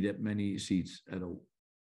not be that many seeds at all.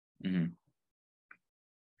 Mm-hmm.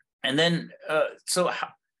 And then,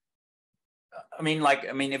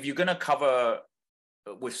 if you're going to cover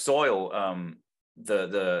with soil,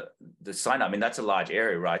 the Sinai, I mean, that's a large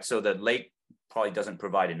area, right? So the lake probably doesn't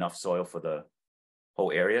provide enough soil for the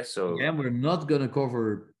whole area. So yeah, we're not going to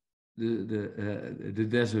cover the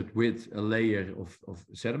desert with a layer of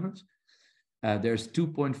sediments. There's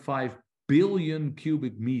 2.5 billion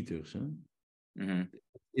cubic meters. Mm-hmm.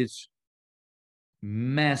 It's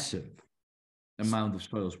massive amount of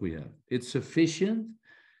soils we have. It's sufficient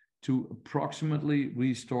to approximately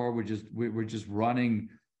restore. We're just running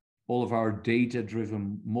all of our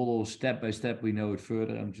data-driven models step by step. We know it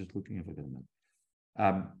further. I'm just looking if I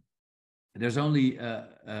can. There's only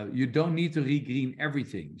you don't need to regreen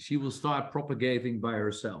everything. She will start propagating by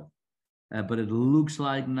herself. But it looks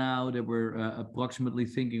like now that we're approximately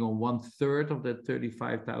thinking on 1/3 of that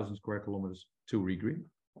 35,000 square kilometers to regreen.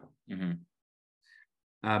 Mm-hmm.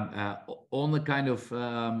 On the kind of,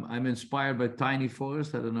 I'm inspired by tiny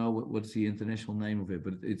forest. I don't know what's the international name of it,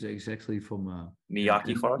 but it's actually from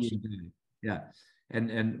Miyake forest. Yeah,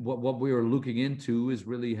 and what we are looking into is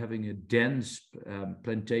really having a dense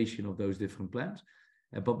plantation of those different plants.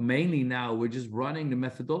 But mainly now we're just running the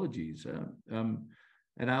methodologies.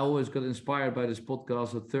 And I always got inspired by this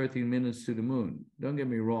podcast of 13 minutes to the moon. Don't get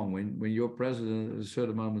me wrong. When your president at a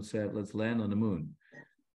certain moment said, let's land on the moon,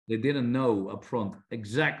 they didn't know up front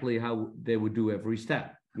exactly how they would do every step.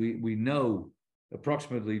 We know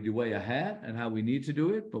approximately the way ahead and how we need to do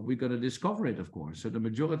it, but we're going to discover it, of course. So the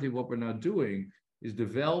majority of what we're now doing is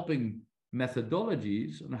developing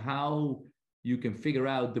methodologies on how you can figure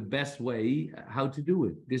out the best way how to do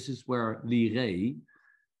it. This is where Li Rei,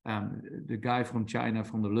 the guy from China,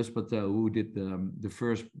 from the Luz Plateau, who did the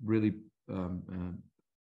first really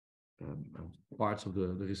parts of the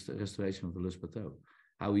restoration of the Luz Plateau,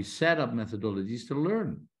 how we set up methodologies to learn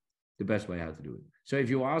the best way how to do it. So if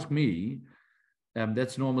you ask me,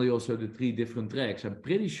 that's normally also the 3 different tracks. I'm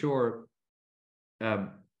pretty sure,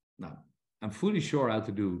 I'm fully sure how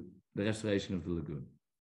to do the restoration of the lagoon.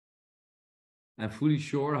 I'm fully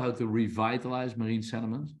sure how to revitalize marine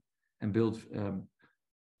sediments and build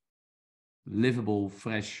livable,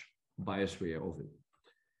 fresh biosphere of it.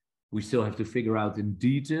 We still have to figure out in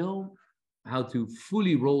detail how to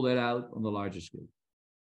fully roll that out on the larger scale.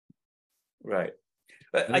 Right.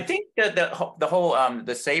 But I think that the whole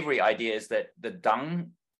the savory idea is that the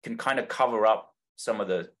dung can kind of cover up some of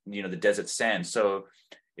the the desert sand, so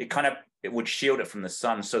it would shield it from the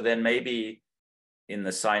sun. So then maybe in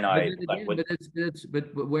the Sinai, but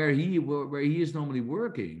where he is normally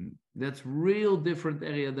working, that's real different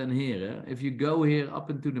area than here. If you go here up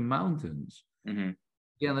into the mountains, mm-hmm.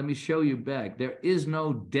 Yeah, let me show you back. There is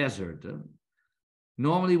no desert.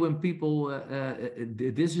 Normally, when people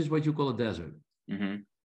this is what you call a desert. Mm-hmm.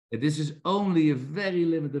 This is only a very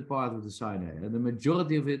limited part of the Sinai, and the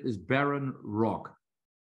majority of it is barren rock.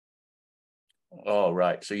 Oh,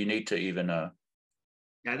 right. So you need to even.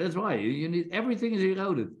 Yeah, that's why you need everything is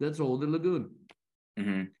eroded. That's all the lagoon.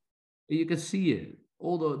 Mm-hmm. You can see it.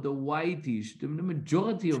 All the whiteys, the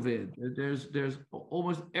majority of it. There's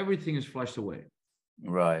almost everything is flushed away.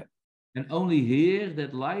 Right. And only here,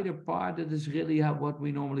 that lighter part, that is really what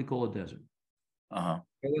we normally call a desert. Uh-huh.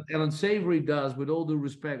 What Alan Savory does, with all due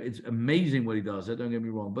respect, it's amazing what he does. Don't get me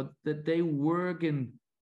wrong, but that they work in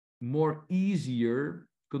more easier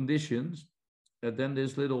conditions than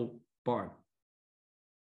this little part.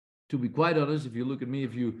 To be quite honest, if you look at me,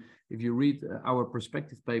 if you read our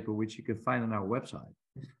perspective paper, which you can find on our website,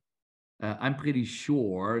 I'm pretty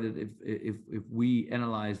sure that if we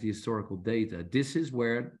analyze the historical data, this is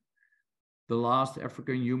where the last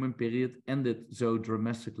African human period ended so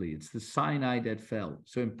dramatically. It's the Sinai that fell.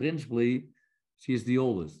 So in principle, she is the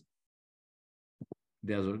oldest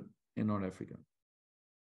desert in North Africa.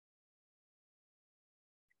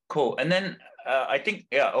 Cool. And then I think,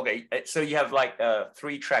 yeah, okay. So you have like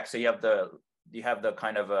 3 tracks. So you have the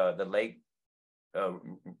kind of the lake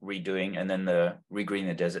redoing, and then the regreening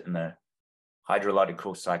the desert and the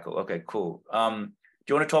hydrological cycle. Okay, cool. Do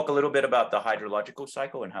you want to talk a little bit about the hydrological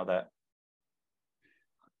cycle and how that?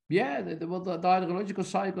 Yeah, the hydrological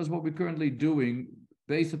cycle is what we're currently doing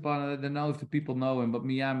based upon, I don't know if the people know him, but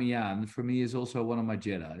Mian, for me, is also one of my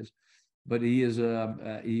Jedis. But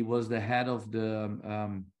he was the head of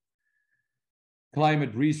the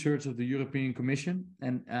climate research of the European Commission.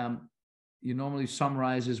 And you normally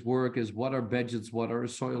summarize his work as water begets water,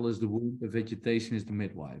 soil is the womb, the vegetation is the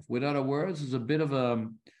midwife. With other words, it's a bit of a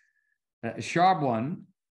sharp one.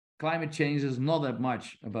 Climate change is not that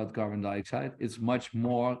much about carbon dioxide. It's much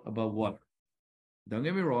more about water. Don't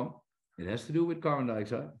get me wrong. It has to do with carbon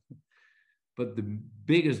dioxide. But the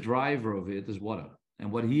biggest driver of it is water.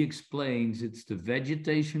 And what he explains, it's the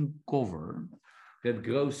vegetation cover that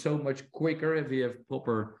grows so much quicker if you have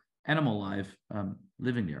proper animal life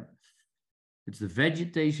living there. It's the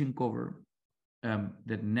vegetation cover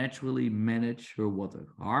that naturally manage her water,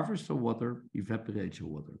 harvest her water, evaporates her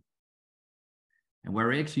water. And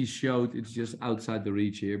where I actually showed, it's just outside the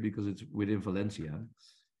reach here because it's within Valencia,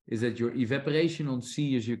 is that your evaporation on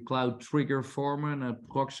sea is your cloud trigger former, and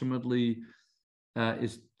approximately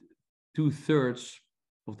is 2/3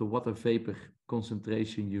 of the water vapor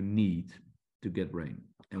concentration you need to get rain.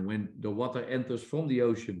 And when the water enters from the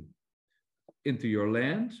ocean into your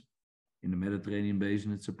land, in the Mediterranean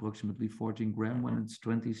basin, it's approximately 14 grams when it's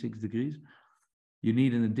 26 degrees. You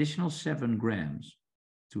need an additional 7 grams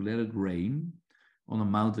to let it rain on a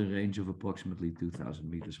mountain range of approximately 2,000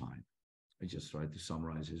 meters high. I just tried to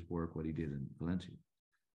summarize his work, what he did in Valencia.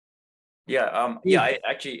 Yeah, I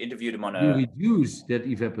actually interviewed him on you reduce that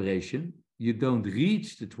evaporation, you don't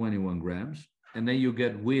reach the 21 grams, and then you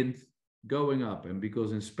get wind going up. And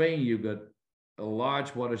because in Spain, you got a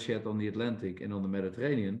large watershed on the Atlantic and on the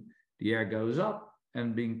Mediterranean, the air goes up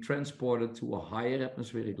and being transported to a higher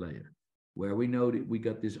atmospheric layer, where we know that we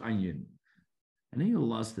got this onion. And then you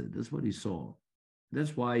lost it. That's what he saw.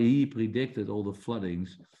 That's why he predicted all the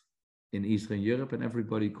floodings in Eastern Europe, and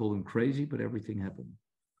everybody called him crazy, but everything happened.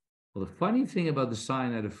 Well, the funny thing about the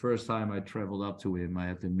Sinai, the first time I traveled up to him, I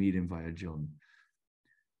had to meet him via John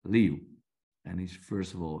Liu. And he's,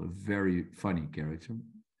 first of all, a very funny character.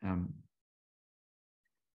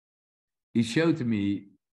 He showed to me,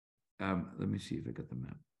 let me see if I got the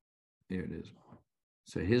map. Here it is.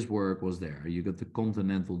 So his work was there. You got the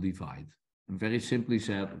continental divide. And very simply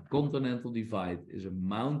said, a continental divide is a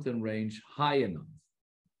mountain range high enough.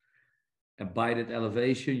 And by that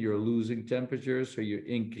elevation, you're losing temperature, so you're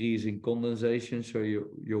increasing condensation, so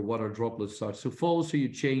your water droplet starts to fall, so you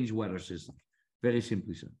change weather system. Very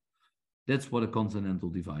simply said. That's what a continental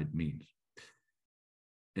divide means.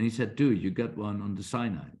 And he said, dude, you got one on the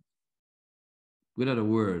Sinai. With other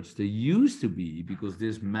words, there used to be, because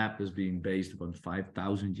this map is being based upon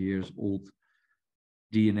 5,000 years old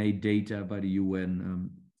DNA data by the UN,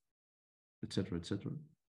 et cetera, et cetera.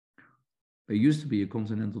 There used to be a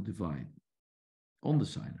continental divide on the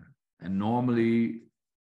Sinai. And normally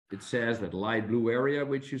it says that light blue area,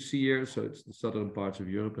 which you see here, so it's the southern parts of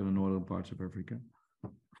Europe and the northern parts of Africa,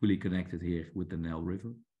 fully connected here with the Nile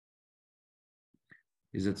River,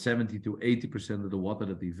 is that 70 to 80% of the water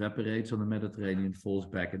that evaporates on the Mediterranean falls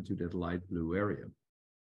back into that light blue area,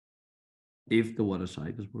 if the water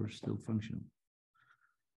cycles were still functional.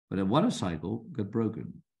 But the water cycle got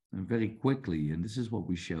broken, and very quickly, and this is what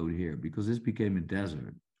we showed here, because this became a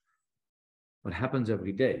desert. What happens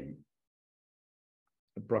every day,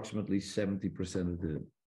 approximately 70% of the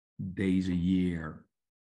days a year,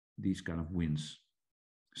 these kind of winds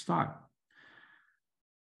start.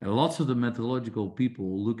 And lots of the meteorological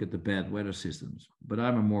people look at the bad weather systems, but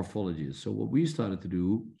I'm a morphologist. So what we started to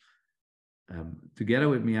do, together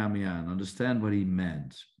with Miamian, understand what he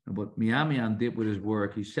meant. And what Miamian did with his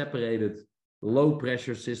work, he separated low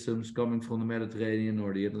pressure systems coming from the Mediterranean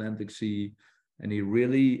or the Atlantic Sea, and he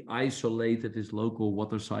really isolated his local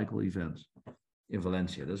water cycle events in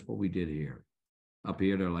Valencia. That's what we did here. Up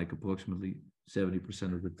here, they're like approximately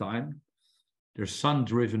 70% of the time. They're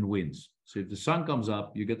sun-driven winds. So if the sun comes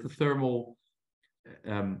up, you get the thermal,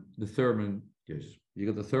 you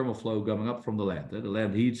get the thermal flow coming up from the land. The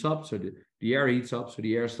land heats up, so the air heats up, so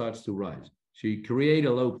the air starts to rise. So you create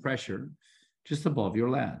a low pressure just above your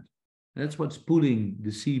land. That's what's pulling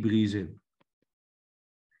the sea breeze in.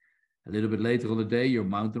 A little bit later on the day, your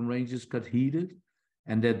mountain ranges got heated,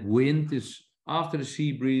 and that wind is, after the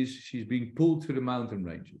sea breeze, she's being pulled to the mountain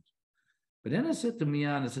ranges. But then I said to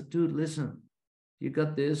Mian, I said, dude, listen, you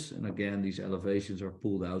got this. And again, these elevations are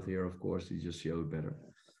pulled out here, of course, to just show it better.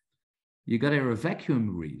 You got a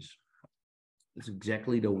vacuum breeze. That's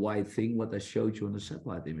exactly the white thing, what I showed you on the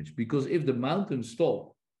satellite image. Because if the mountains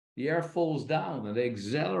stop, the air falls down and they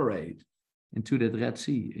accelerate into that Red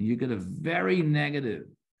Sea. And you get a very negative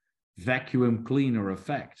vacuum cleaner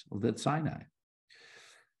effect of that Sinai.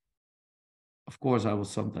 Of course, I was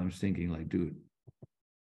sometimes thinking like, dude,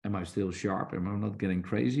 am I still sharp? Am I not getting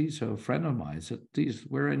crazy? So a friend of mine said, geez,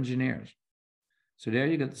 we're engineers. So there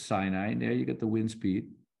you get the Sinai, and there you get the wind speed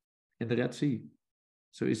in the Red Sea.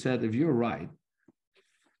 So he said, if you're right,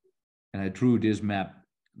 And I drew this map.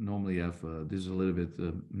 Normally I have, this is a little bit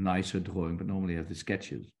nicer drawing, but normally I have the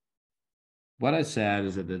sketches. What I said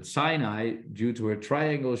is that Sinai, due to her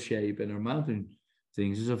triangle shape and her mountain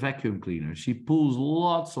things, is a vacuum cleaner. She pulls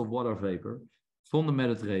lots of water vapor from the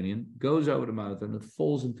Mediterranean, goes over the mountain, it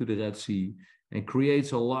falls into the Red Sea and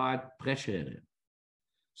creates a large pressure area.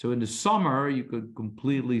 So in the summer, you could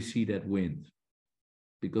completely see that wind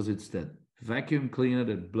because it's that vacuum cleaner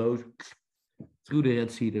that blows through the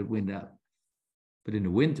Red Sea, that wind out. But in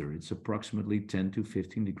the winter, it's approximately 10 to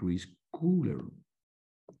 15 degrees cooler.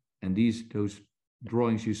 And those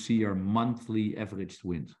drawings you see are monthly averaged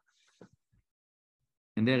winds.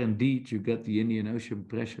 And there indeed, you get the Indian Ocean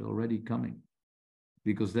pressure already coming,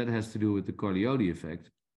 because that has to do with the Coriolis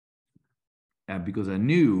effect. And because I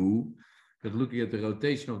knew that looking at the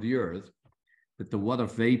rotation of the Earth, that the water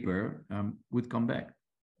vapor would come back.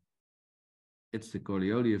 It's the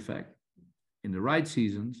Coriolis effect. In the right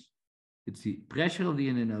seasons, it's the pressure of the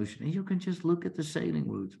Indian Ocean. And you can just look at the sailing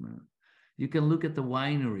routes, man. You can look at the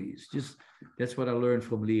wineries. That's what I learned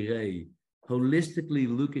from Lee Ray. Holistically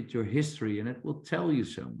look at your history and it will tell you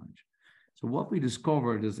so much. So what we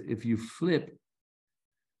discovered is if you flip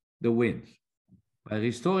the wind by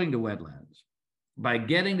restoring the wetlands, by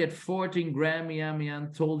getting that 14 gram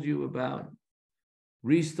Miamian told you about,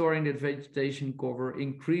 restoring that vegetation cover,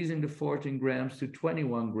 increasing the 14 grams to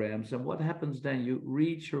 21 grams, and what happens then? You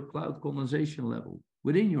reach your cloud condensation level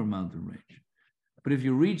within your mountain range. But if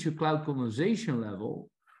you reach your cloud condensation level,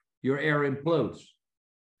 your air implodes.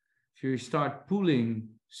 So you start pulling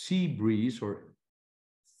sea breeze or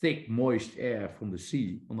thick, moist air from the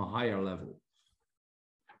sea on a higher level.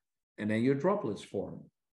 And then your droplets form.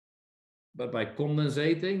 But by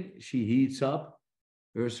condensating, she heats up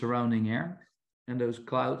her surrounding air, and those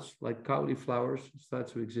clouds, like cauliflowers, start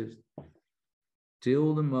to exist.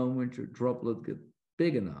 Till the moment your droplet gets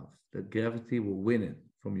big enough that gravity will win it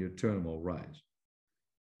from your thermal rise.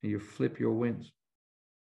 And you flip your winds.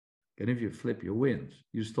 And if you flip your winds,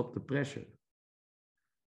 you stop the pressure.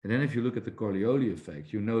 And then if you look at the Coriolis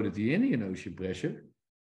effect, you know that the Indian Ocean pressure,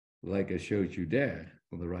 like I showed you there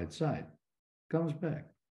on the right side, comes back.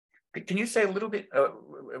 Can you say a little bit,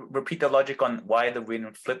 repeat the logic on why the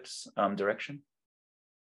wind flips direction?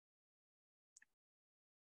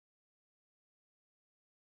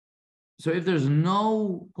 So if there's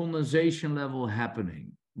no condensation level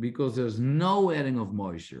happening, because there's no adding of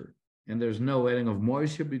moisture, and there's no adding of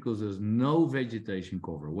moisture because there's no vegetation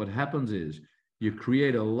cover, what happens is you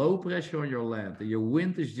create a low pressure on your land, and your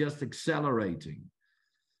wind is just accelerating.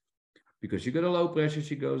 Because you got a low pressure,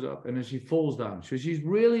 she goes up, and then she falls down. So she's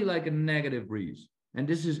really like a negative breeze. And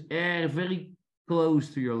this is air very close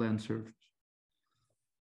to your land surface.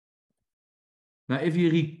 Now, if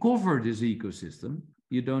you recover this ecosystem,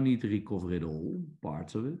 you don't need to recover it all,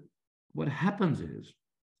 parts of it. What happens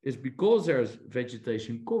is because there's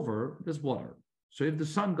vegetation cover, there's water. So if the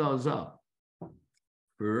sun goes up,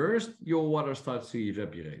 first your water starts to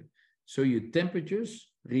evaporate. So your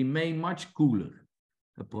temperatures remain much cooler,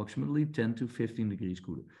 approximately 10 to 15 degrees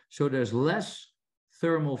cooler. So there's less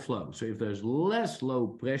thermal flow. So if there's less low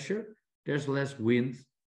pressure, there's less wind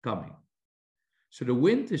coming. So the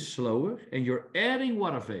wind is slower and you're adding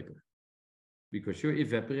water vapor because you're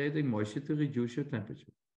evaporating moisture to reduce your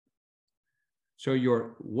temperature. So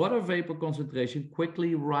your water vapor concentration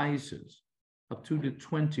quickly rises up to the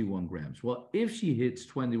 21 grams. Well, if she hits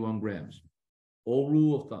 21 grams, all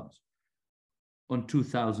rule of thumbs, on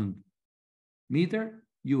 2000 meter,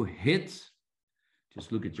 you hit,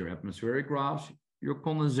 just look at your atmospheric graphs, your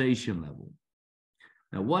condensation level.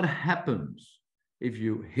 Now, what happens if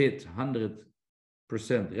you hit 100%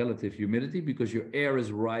 relative humidity? Because your air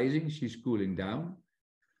is rising, she's cooling down.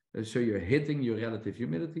 So you're hitting your relative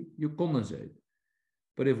humidity, you condensate.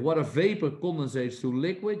 But if water vapor condensates to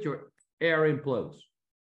liquid, your air implodes.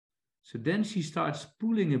 So then she starts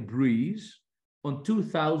pulling a breeze on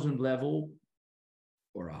 2000 level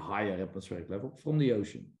or a higher atmospheric level from the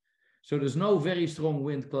ocean. So there's no very strong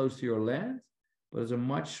wind close to your land, but it's a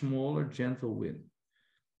much smaller, gentle wind.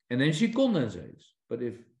 And then she condensates. But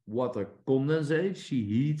if water condensates, she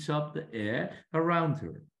heats up the air around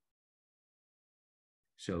her.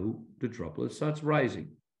 So the droplet starts rising.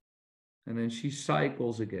 And then she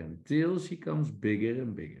cycles again till she comes bigger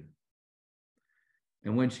and bigger.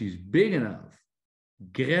 And when she's big enough,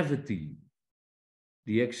 gravity,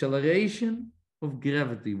 the acceleration of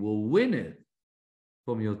gravity will win it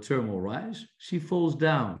from your thermal rise. She falls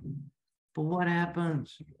down. But what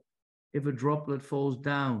happens if a droplet falls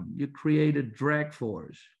down? You create a drag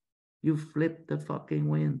force. You flip the fucking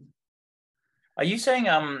wind. Are you saying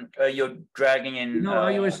you're dragging in? No,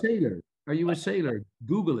 are you a sailor? Are you a sailor?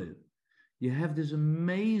 Google it. you have this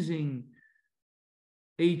amazing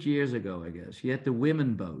 8 years ago, I guess, you had the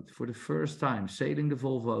women boat for the first time sailing the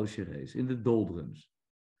Volvo Ocean Race in the doldrums.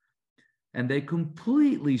 And they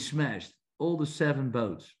completely smashed all the 7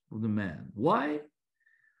 boats of the men. Why?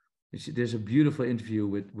 There's a beautiful interview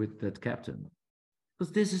with that captain.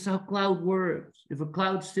 Because this is how cloud works. If a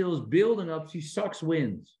cloud still is building up, she sucks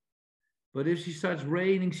wind. But if she starts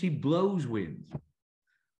raining, she blows wind.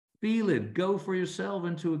 Feel it. Go for yourself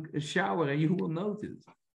into a shower and you will notice.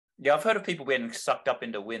 Yeah, I've heard of people being sucked up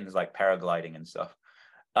into winds, like paragliding and stuff.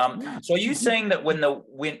 So are you saying that when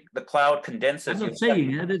the cloud condenses? I'm not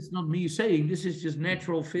saying that. It's not me saying. This is just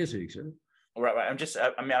natural physics. Huh? Right.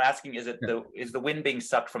 I'm asking, is the wind being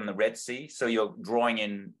sucked from the Red Sea? So you're drawing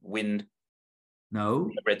in wind. No.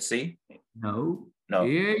 From the Red Sea? No. No.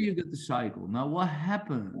 Here you get the cycle. Now what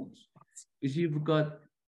happens is you've got,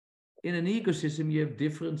 in an ecosystem, you have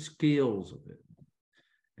different scales of it.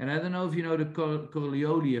 And I don't know if you know the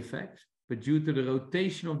Coriolis effect, but due to the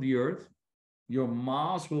rotation of the Earth, your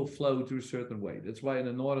mass will flow to a certain way. That's why in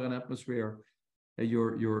the northern atmosphere,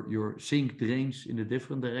 your sink drains in a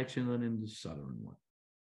different direction than in the southern one.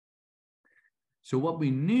 So what we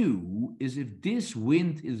knew is if this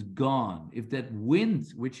wind is gone, if that wind,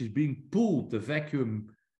 which is being pulled, the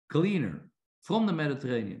vacuum cleaner from the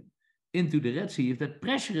Mediterranean into the Red Sea, if that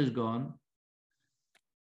pressure is gone,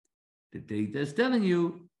 the data is telling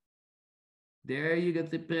you, there you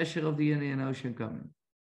get the pressure of the Indian Ocean coming.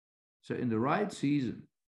 So in the right season,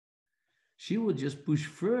 she will just push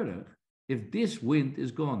further if this wind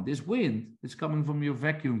is gone. This wind is coming from your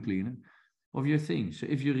vacuum cleaner of your things. So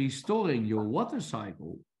if you're restoring your water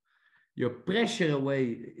cycle, your pressure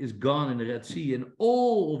away is gone in the Red Sea and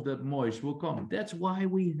all of that moisture will come. That's why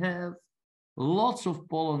we have lots of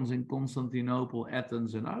pollens in Constantinople,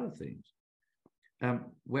 Athens, and other things.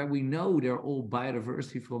 Where we know they're all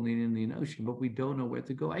biodiversity from the Indian Ocean, but we don't know where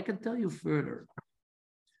to go. I can tell you further.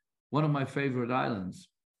 One of my favorite islands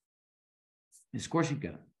is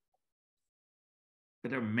Corsica.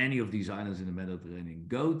 But there are many of these islands in the Mediterranean.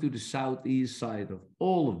 Go to the southeast side of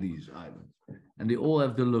all of these islands, and they all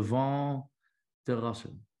have the Levant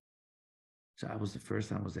terrassen. So the first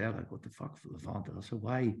time I was there, like, what the fuck, Levant terrassen?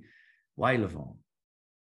 Why Levant?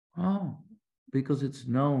 Oh, because it's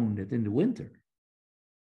known that in the winter,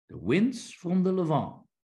 the winds from the Levant,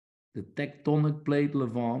 the tectonic plate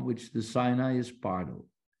Levant, which the Sinai is part of,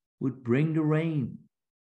 would bring the rain.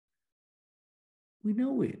 We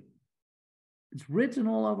know it. It's written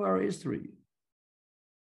all over our history.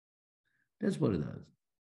 That's what it does.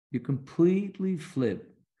 You completely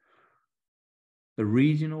flip a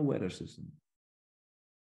regional weather system.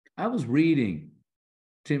 I was reading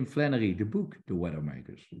Tim Flannery, the book, The Weather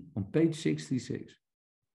Makers, on page 66.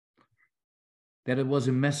 That it was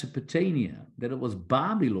in Mesopotamia, that it was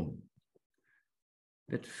Babylon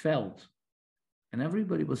that fell. And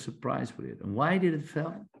everybody was surprised with it. And why did it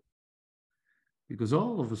fall? Because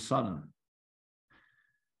all of a sudden,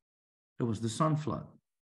 it was the sun flood.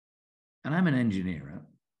 And I'm an engineer. Huh?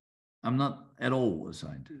 I'm not at all a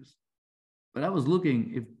scientist. But I was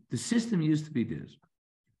looking, if the system used to be this,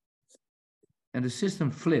 and the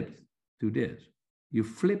system flipped to this, you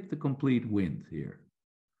flip the complete wind here.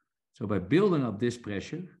 So by building up this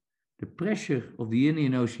pressure, the pressure of the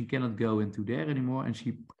Indian Ocean cannot go into there anymore, and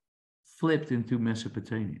she flipped into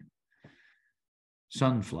Mesopotamia.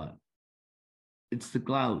 Sun flood. It's the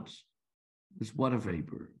clouds. It's water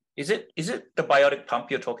vapor. Is it the biotic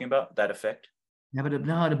pump you're talking about, that effect? Yeah, but the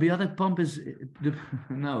biotic pump is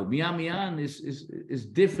Miamian is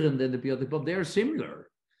different than the biotic pump. They're similar,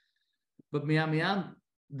 but Miamian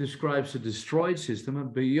describes a destroyed system. A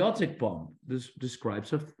biotic pump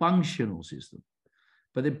describes a functional system.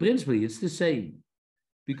 But in principle, it's the same,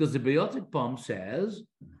 because the biotic pump says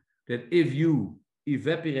that if you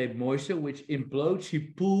evaporate moisture, which implodes, she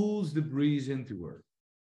pulls the breeze into her.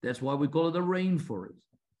 That's why we call it a rainforest.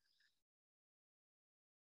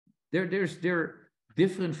 There are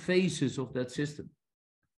different phases of that system.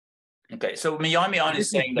 Okay, so Miamian is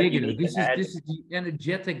saying that this is the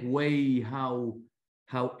energetic way how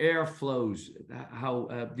air flows.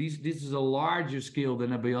 This is a larger scale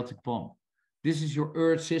than a biotic pump. This is your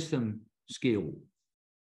Earth system scale.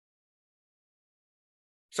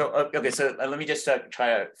 So so let me just try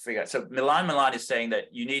to figure out. So Milan is saying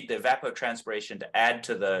that you need the evapotranspiration to add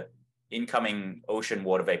to the incoming ocean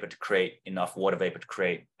water vapor to create enough water vapor to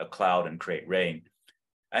create a cloud and create rain,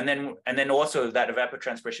 and then also that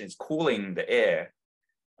evapotranspiration is cooling the air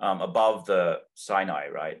above the Sinai,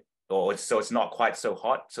 right? So it's not quite so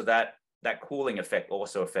hot. So that cooling effect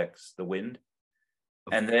also affects the wind,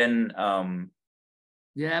 and then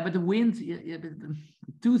Yeah, but the wind,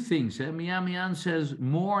 but two things. Miamian says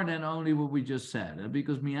more than only what we just said,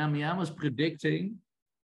 because Miamian was predicting.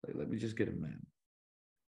 Let me just get a map.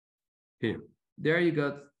 Here, there you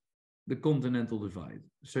got the continental divide.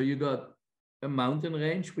 So you got a mountain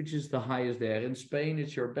range, which is the highest there. In Spain,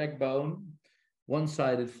 it's your backbone. One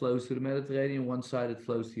side it flows to the Mediterranean, one side it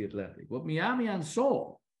flows to the Atlantic. What Miamian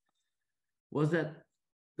saw was that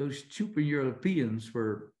those stupid Europeans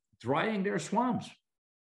were drying their swamps.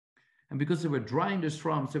 And because they were drying the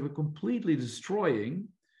swamps, they were completely destroying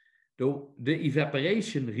the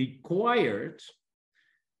evaporation required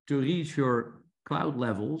to reach your cloud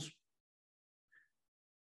levels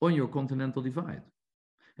on your continental divide.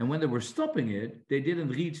 And when they were stopping it, they didn't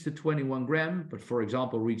reach the 21 gram, but for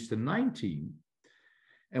example, reached the 19.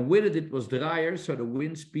 And with it, it was drier, so the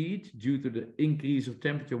wind speed, due to the increase of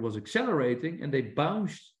temperature, was accelerating, and they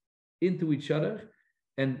bounced into each other,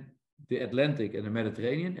 and the Atlantic and the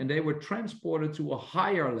Mediterranean, and they were transported to a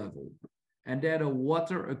higher level. And there the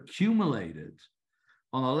water accumulated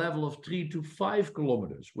on a level of 3 to 5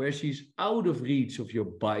 kilometers, where she's out of reach of your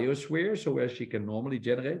biosphere, so where she can normally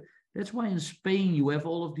generate. That's why in Spain you have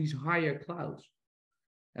all of these higher clouds.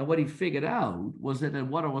 And what he figured out was that the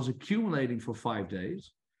water was accumulating for 5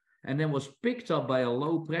 days, and then was picked up by a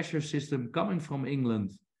low pressure system coming from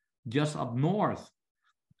England, just up north,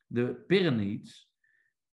 the Pyrenees.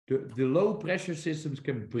 The low pressure systems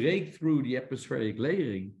can break through the atmospheric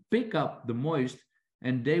layering, pick up the moist,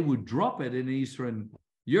 and they would drop it in Eastern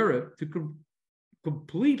Europe to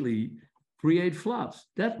completely create floods.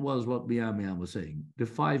 That was what Miamian was saying. The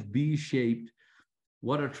 5B-shaped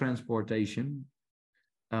water transportation,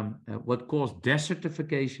 what caused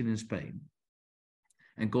desertification in Spain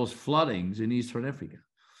and caused floodings in Eastern Africa.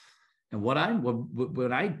 And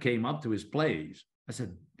when I came up to his place, I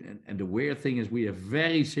said, and the weird thing is we have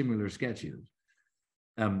very similar sketches.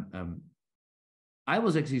 I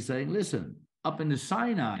was actually saying, listen, up in the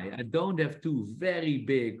Sinai, I don't have two very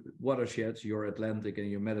big watersheds, your Atlantic and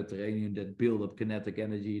your Mediterranean, that build up kinetic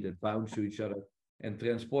energy, that bounce to each other and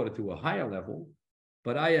transport it to a higher level.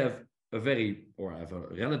 But I have a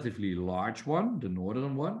relatively large one, the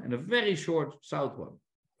northern one, and a very short south one.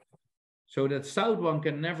 So that south one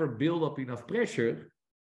can never build up enough pressure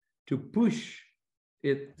to push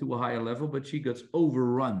it to a higher level, but she gets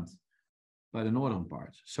overrun by the northern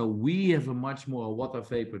parts. So we have a much more water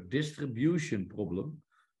vapor distribution problem,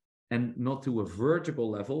 and not to a vertical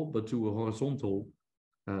level, but to a horizontal,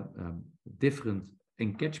 different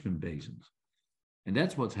encatchment basins. And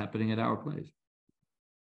that's what's happening at our place.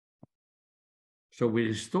 So we're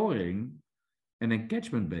restoring an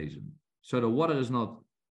encatchment basin. So the water is not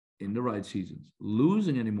in the right seasons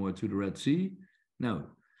losing anymore to the Red Sea. No,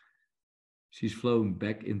 she's flowing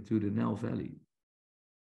back into the Nile Valley.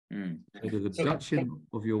 So the reduction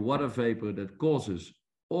of your water vapor that causes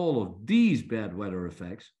all of these bad weather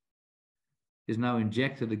effects is now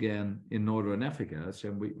injected again in Northern Africa, so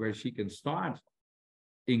where she can start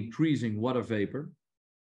increasing water vapor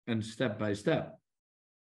and step by step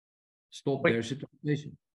stop their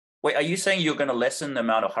situation. Wait, are you saying you're going to lessen the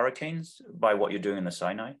amount of hurricanes by what you're doing in the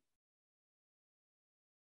Sinai?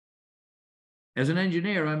 As an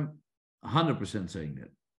engineer, I'm 100% saying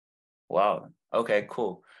that. Wow. Okay,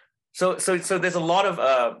 cool. So there's a lot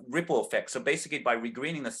of ripple effects. So basically, by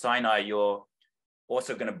regreening the Sinai, you're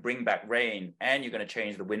also going to bring back rain, and you're going to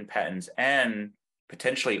change the wind patterns, and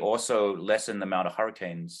potentially also lessen the amount of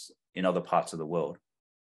hurricanes in other parts of the world.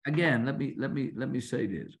 Again, let me say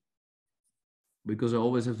this, because I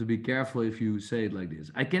always have to be careful if you say it like this.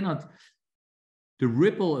 I cannot. The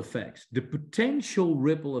ripple effects, the potential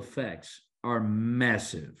ripple effects, are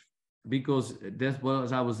massive. Because that's what,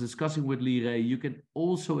 as I was discussing with Lee Ray, you can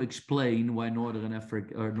also explain why Northern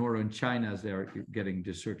Africa or Northern China is there getting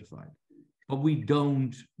desertified. But we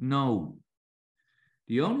don't know.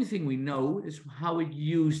 The only thing we know is how it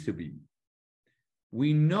used to be.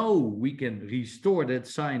 We know we can restore that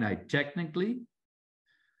Sinai technically.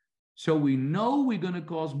 So we know we're going to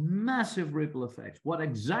cause massive ripple effects. What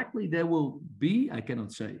exactly there will be, I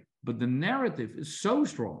cannot say. But the narrative is so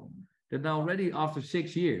strong that now already after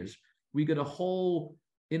 6 years, we got a whole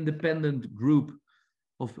independent group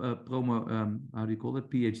of PhDers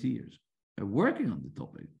working on the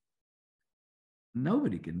topic.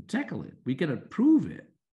 Nobody can tackle it. We cannot prove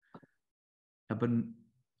it. But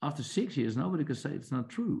after 6 years, nobody can say it's not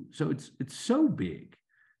true. So it's so big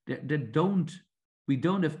that we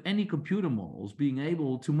don't have any computer models being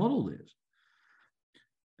able to model this.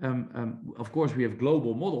 Of course, we have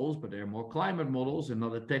global models, but they're more climate models and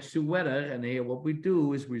not attached to weather. And here what we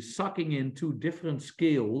do is we're sucking in two different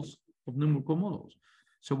scales of numerical models.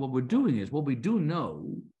 So what we're doing is, what we do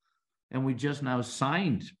know, and we just now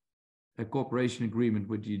signed a cooperation agreement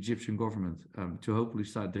with the Egyptian government to hopefully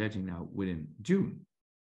start dredging now within June.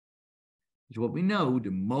 Is what we know,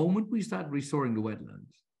 the moment we start restoring the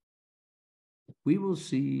wetlands, we will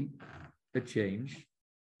see a change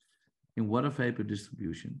in water vapor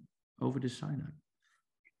distribution over the Sinai.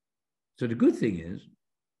 So the good thing is,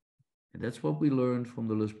 and that's what we learned from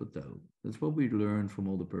the Luz Plateau, that's what we learned from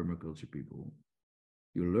all the permaculture people.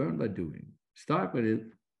 You learn by doing. Start with it,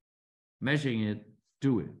 measuring it,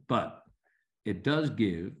 do it. But it does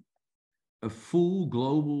give a full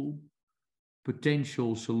global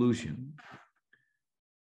potential solution.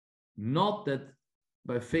 Not that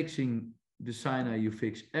by fixing the Sinai you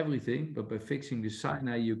fix everything, but by fixing the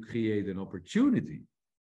Sinai you create an opportunity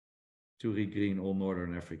to regreen all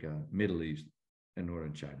Northern Africa, Middle East, and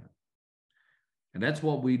Northern China. And that's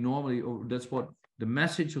what we normally, or that's what the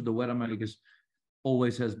message of the Wet Americas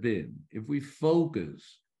always has been. If we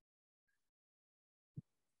focus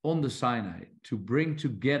on the Sinai to bring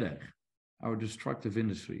together our destructive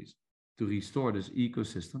industries to restore this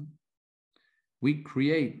ecosystem, we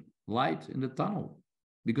create light in the tunnel.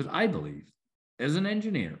 Because I believe, as an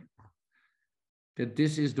engineer, that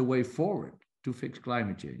this is the way forward to fix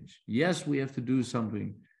climate change. Yes, we have to do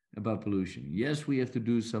something about pollution. Yes, we have to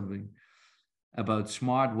do something about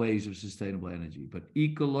smart ways of sustainable energy. But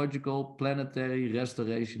ecological, planetary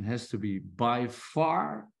restoration has to be by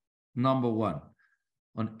far number one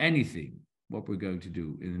on anything what we're going to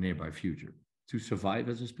do in the nearby future to survive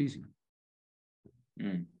as a species.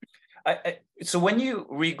 Mm. So when you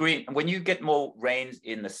regreen, when you get more rains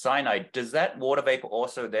in the Sinai, does that water vapor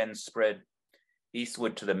also then spread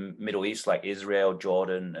eastward to the Middle East, like Israel,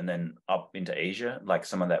 Jordan, and then up into Asia, like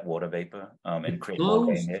some of that water vapor, and create more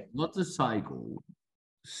rain there? What the cycle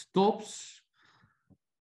stops.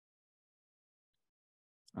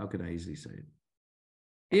 How can I easily say it?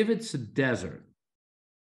 If it's a desert,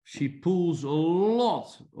 she pulls a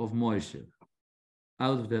lot of moisture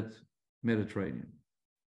out of that Mediterranean.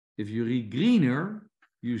 If you regreen her,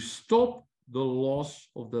 you stop the loss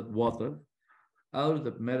of that water out of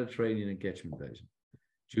the Mediterranean and catchment basin.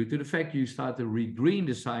 Due to the fact you start to regreen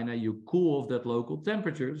the Sinai, you cool off that local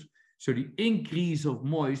temperatures. So the increase of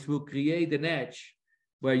moist will create an edge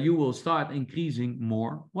where you will start increasing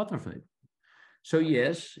more water vapor. So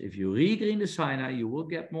yes, if you regreen the Sinai, you will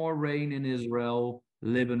get more rain in Israel,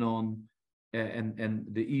 Lebanon, and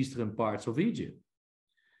the eastern parts of Egypt.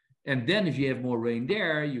 And then if you have more rain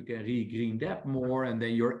there, you can regreen that more, and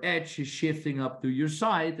then your edge is shifting up to your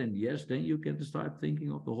side. And yes, then you can start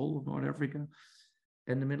thinking of the whole of North Africa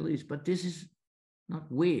and the Middle East. But this is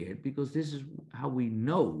not weird, because this is how we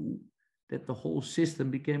know that the whole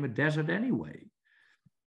system became a desert anyway.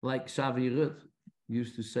 Like Xavier Rudd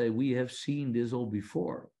used to say, we have seen this all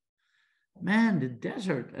before. Man, the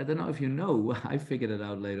desert, I don't know if you know, I figured it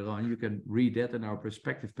out later on. You can read that in our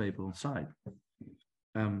perspective paper on site.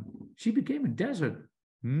 She became a desert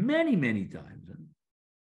many, many times,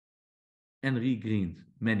 and regreened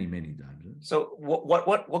many, many times. So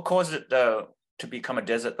what caused it to become a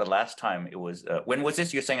desert the last time? It was when was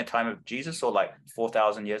this? You're saying a time of Jesus, or like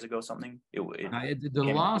 4,000 years ago, or something?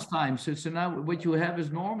 The last time. So now what you have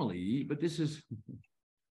is normally, but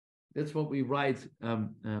that's what we write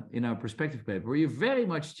in our perspective paper, where you're very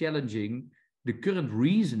much challenging the current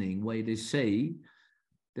reasoning where they say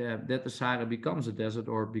that the Sahara becomes a desert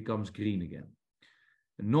or becomes green again.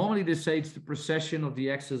 And normally they say it's the precession of the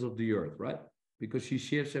axis of the Earth, right? Because she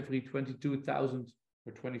shifts every 22,000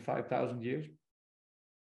 or 25,000 years.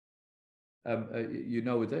 You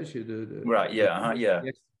know it, right? Yeah, yeah.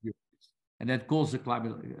 And that causes a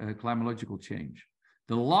climatological change.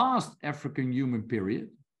 The last African human period,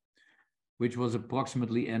 which was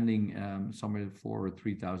approximately ending somewhere 4,000 or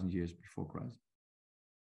 3,000 years before Christ,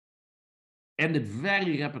 ended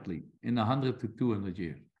very rapidly in 100 to 200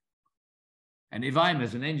 years. And if I'm,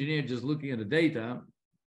 as an engineer, just looking at the data,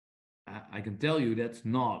 I can tell you that's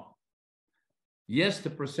not. Yes,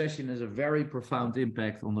 the precession has a very profound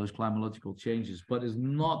impact on those climatological changes, but it's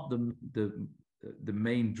not the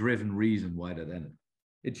main driven reason why that ended.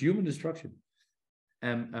 It's human destruction.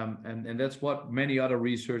 And that's what many other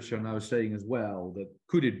researchers are now saying as well, that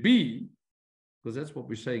could it be, because that's what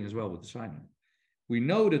we're saying as well with the Sinai. We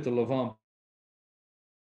know that the Levant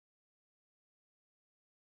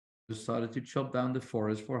started to chop down the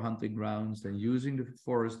forest for hunting grounds, and using the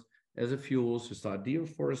forest as a fuel to start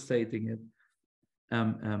deforestating it.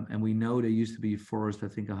 And we know there used to be a forest, I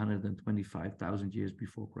think, 125,000 years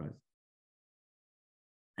before Christ.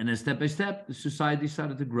 And then step by step, the society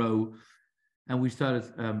started to grow, and we started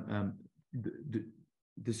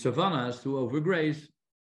the savannas to overgraze,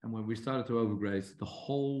 And when we started to overgraze, the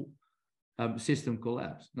whole system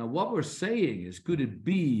collapsed. Now, what we're saying is, could it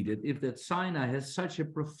be that if that Sinai has such a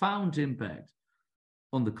profound impact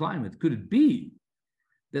on the climate, could it be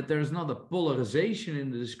that there's not a polarization in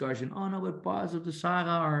the discussion? Oh no, but parts of the Sahara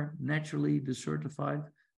are naturally desertified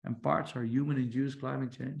and parts are human-induced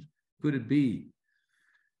climate change. Could it be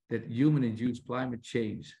that human-induced climate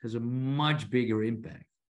change has a much bigger impact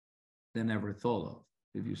than ever thought of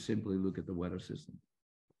if you simply look at the weather system?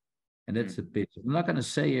 And that's the pitch. I'm not going to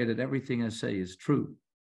say here that everything I say is true,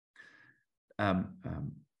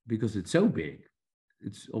 because it's so big,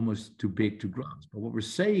 it's almost too big to grasp. But what we're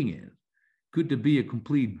saying is, could there be a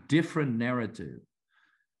complete different narrative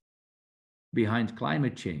behind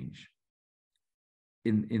climate change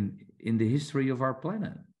in the history of our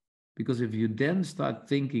planet? Because if you then start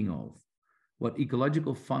thinking of what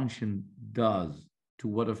ecological function does to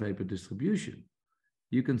water vapor distribution,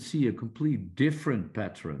 you can see a complete different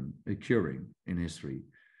pattern occurring in history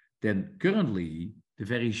than currently the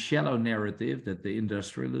very shallow narrative that the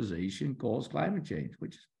industrialization caused climate change,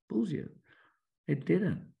 which is bullshit. It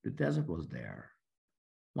didn't. The desert was there.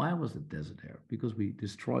 Why was the desert there? Because we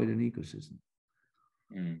destroyed an ecosystem.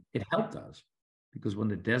 It helped us because when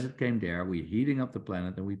the desert came there, we're heating up the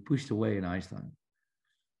planet and we pushed away an ice time.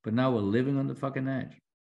 But now we're living on the fucking edge.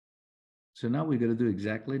 So now we're going to do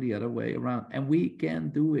exactly the other way around. And we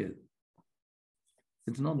can do it.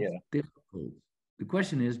 It's not difficult. The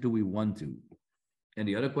question is, do we want to? And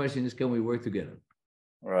the other question is, can we work together?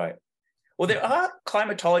 Right. Well, there are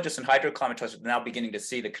climatologists and hydroclimatologists now beginning to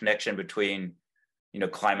see the connection between,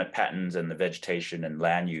 climate patterns and the vegetation and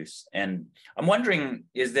land use. And I'm wondering,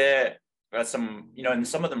 is there some, and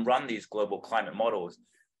some of them run these global climate models.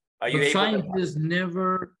 But scientists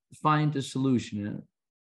never find a solution.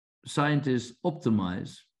 Scientists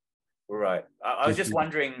optimize. Right. I was just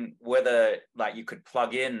wondering whether, you could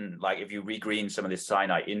plug in, if you regreen some of this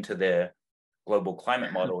Sinai into their global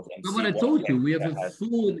climate models. And but what I told you, we have a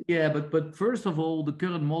full, but first of all, the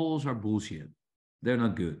current models are bullshit. They're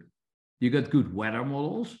not good. You got good weather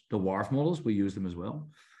models, the WRF models, we use them as well.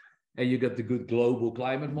 And you got the good global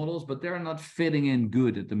climate models, but they're not fitting in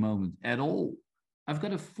good at the moment at all. I've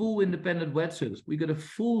got a full independent wet service. We got a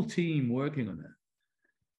full team working on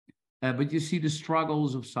that. But you see the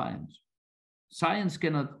struggles of science. Science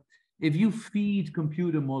cannot, if you feed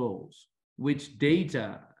computer models which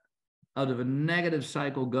data out of a negative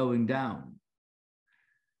cycle going down,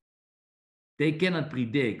 they cannot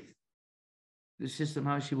predict the system,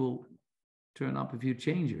 how she will turn up if you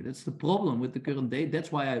change her. That's the problem with the current data.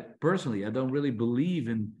 That's why I don't really believe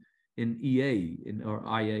in EA or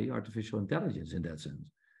IA, artificial intelligence, in that sense.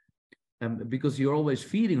 Because you're always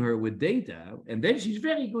feeding her with data, and then she's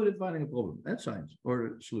very good at finding a problem. That's science or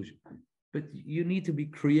a solution. But you need to be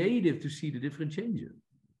creative to see the different changes.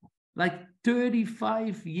 Like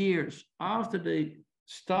 35 years after they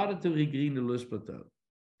started to regreen the Lust Plateau,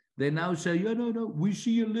 they now say, no, we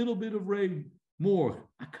see a little bit of rain, more.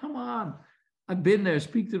 Come on. I've been there,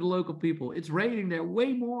 speak to the local people. It's raining there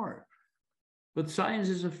way more. But science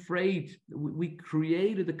is afraid. We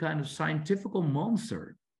created a kind of scientific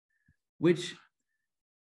monster, which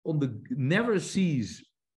never sees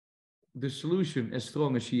the solution as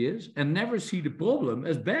strong as she is and never see the problem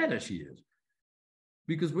as bad as she is.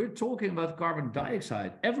 Because we're talking about carbon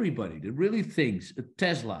dioxide. Everybody that really thinks a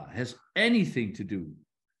Tesla has anything to do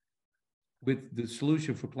with the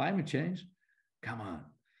solution for climate change, come on.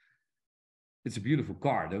 It's a beautiful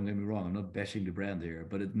car, don't get me wrong. I'm not bashing the brand here,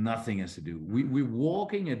 but nothing has to do. We're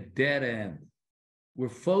walking a dead end. We're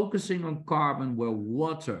focusing on carbon where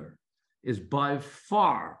water is by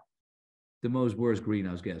far the most worst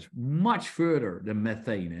greenhouse gas, much further than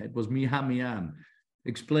methane. It was Mihan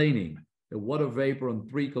explaining that water vapor on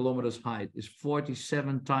 3 kilometers height is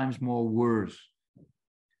 47 times more worse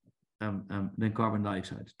than carbon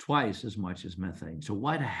dioxide, twice as much as methane. So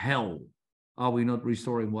why the hell are we not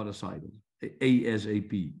restoring water cycles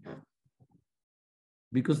ASAP?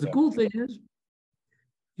 Because the cool thing is,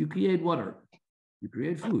 you create water, you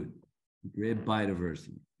create food, you create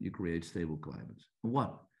biodiversity, you create stable climates.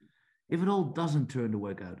 What? If it all doesn't turn to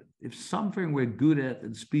work out, if something we're good at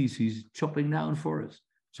in species, chopping down forests.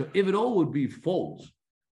 So if it all would be false,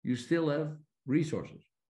 you still have resources.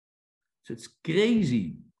 So it's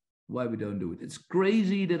crazy why we don't do it. It's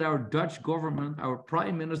crazy that our Dutch government, our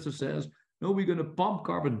prime minister says, no, we're going to pump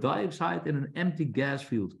carbon dioxide in an empty gas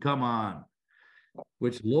field. Come on.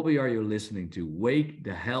 Which lobby are you listening to? Wake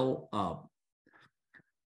the hell up.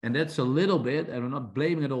 And that's a little bit, and I'm not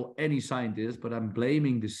blaming at all any scientist, but I'm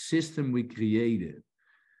blaming the system we created,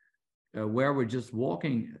 where we're just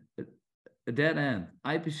walking a a dead end.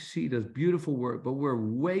 IPCC does beautiful work, but we're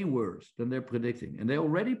way worse than they're predicting. And they're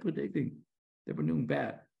already predicting that we're doing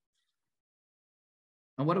bad.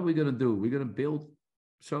 And what are we going to do? We're going to build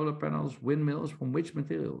solar panels, windmills from which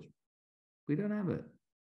materials? We don't have it.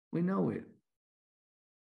 We know it.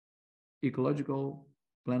 Ecological,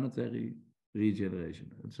 planetary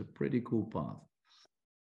regeneration. It's a pretty cool path.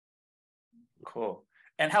 Cool.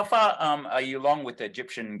 And how far are you along with the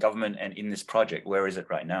Egyptian government and in this project? Where is it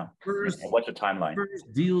right now? What's the timeline?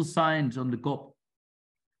 First deal signed on the COP.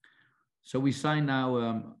 So we signed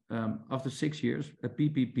now, after 6 years, a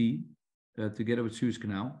PPP together with Suez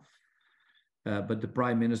Canal. But the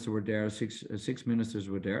prime minister were there, six ministers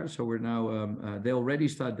were there. So we're now, they already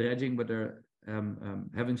start dredging, but they're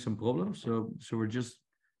having some problems. So we're just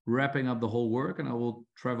wrapping up the whole work, and I will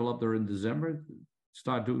travel up there in December,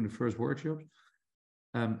 start doing the first workshops,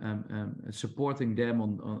 supporting them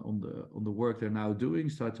on the work they're now doing,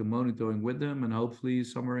 start to monitoring with them, and hopefully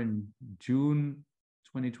somewhere in June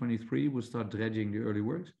 2023 we'll start dredging the early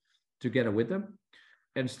works together with them,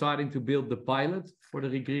 and starting to build the pilot for the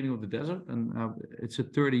regreening of the desert. And it's a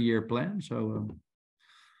 30-year plan. So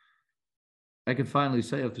I can finally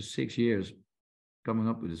say after 6 years coming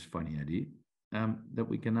up with this funny idea, that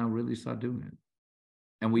we can now really start doing it.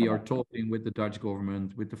 And we are talking with the Dutch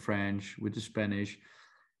government, with the French, with the Spanish,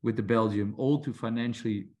 with the Belgium, all to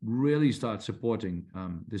financially really start supporting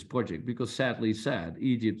this project. Because sadly said,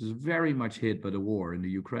 Egypt is very much hit by the war in the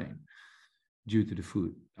Ukraine due to the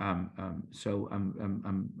food. So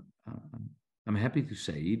I'm happy to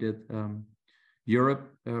say that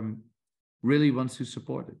Europe really wants to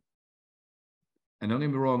support it. And don't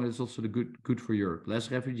get me wrong, it's also good for Europe.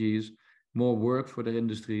 Less refugees, more work for their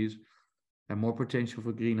industries, and more potential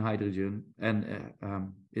for green hydrogen. And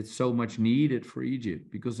it's so much needed for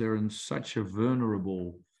Egypt because they're in such a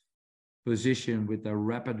vulnerable position with their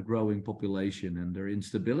rapid growing population and their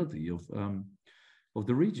instability of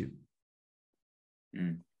the region.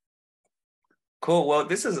 Mm. Cool. Well,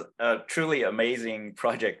 this is a truly amazing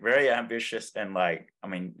project, very ambitious, and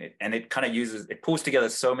it kind of it pulls together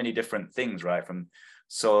so many different things, right? From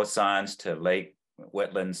soil science to lake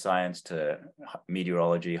wetland science to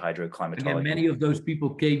meteorology, hydroclimatology. Again, many of those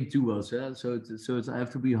people came to us, so I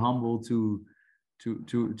have to be humble to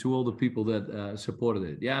all the people that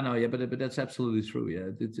supported it. But that's absolutely true. Yeah,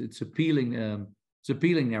 it's appealing. It's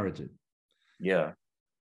appealing narrative. Yeah.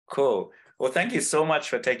 Cool. Well, thank you so much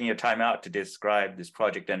for taking your time out to describe this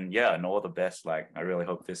project, and all the best. I really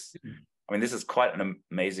hope this. This is quite an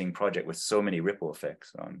amazing project with so many ripple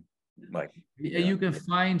effects. You can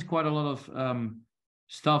find quite a lot of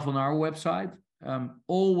stuff on our website.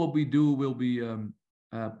 All what we do will be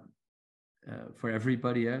for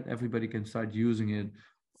everybody. Everybody can start using it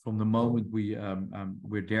from the moment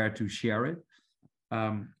we're there to share it.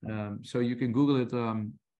 So you can Google it.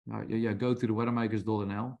 Go to the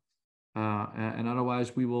weathermakers.nl. And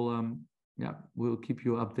otherwise we will we'll keep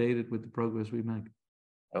you updated with the progress we make.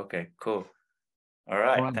 Okay, cool. All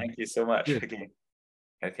right. Thank you so much. Cheers.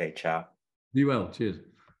 Okay, ciao. Be well. Cheers.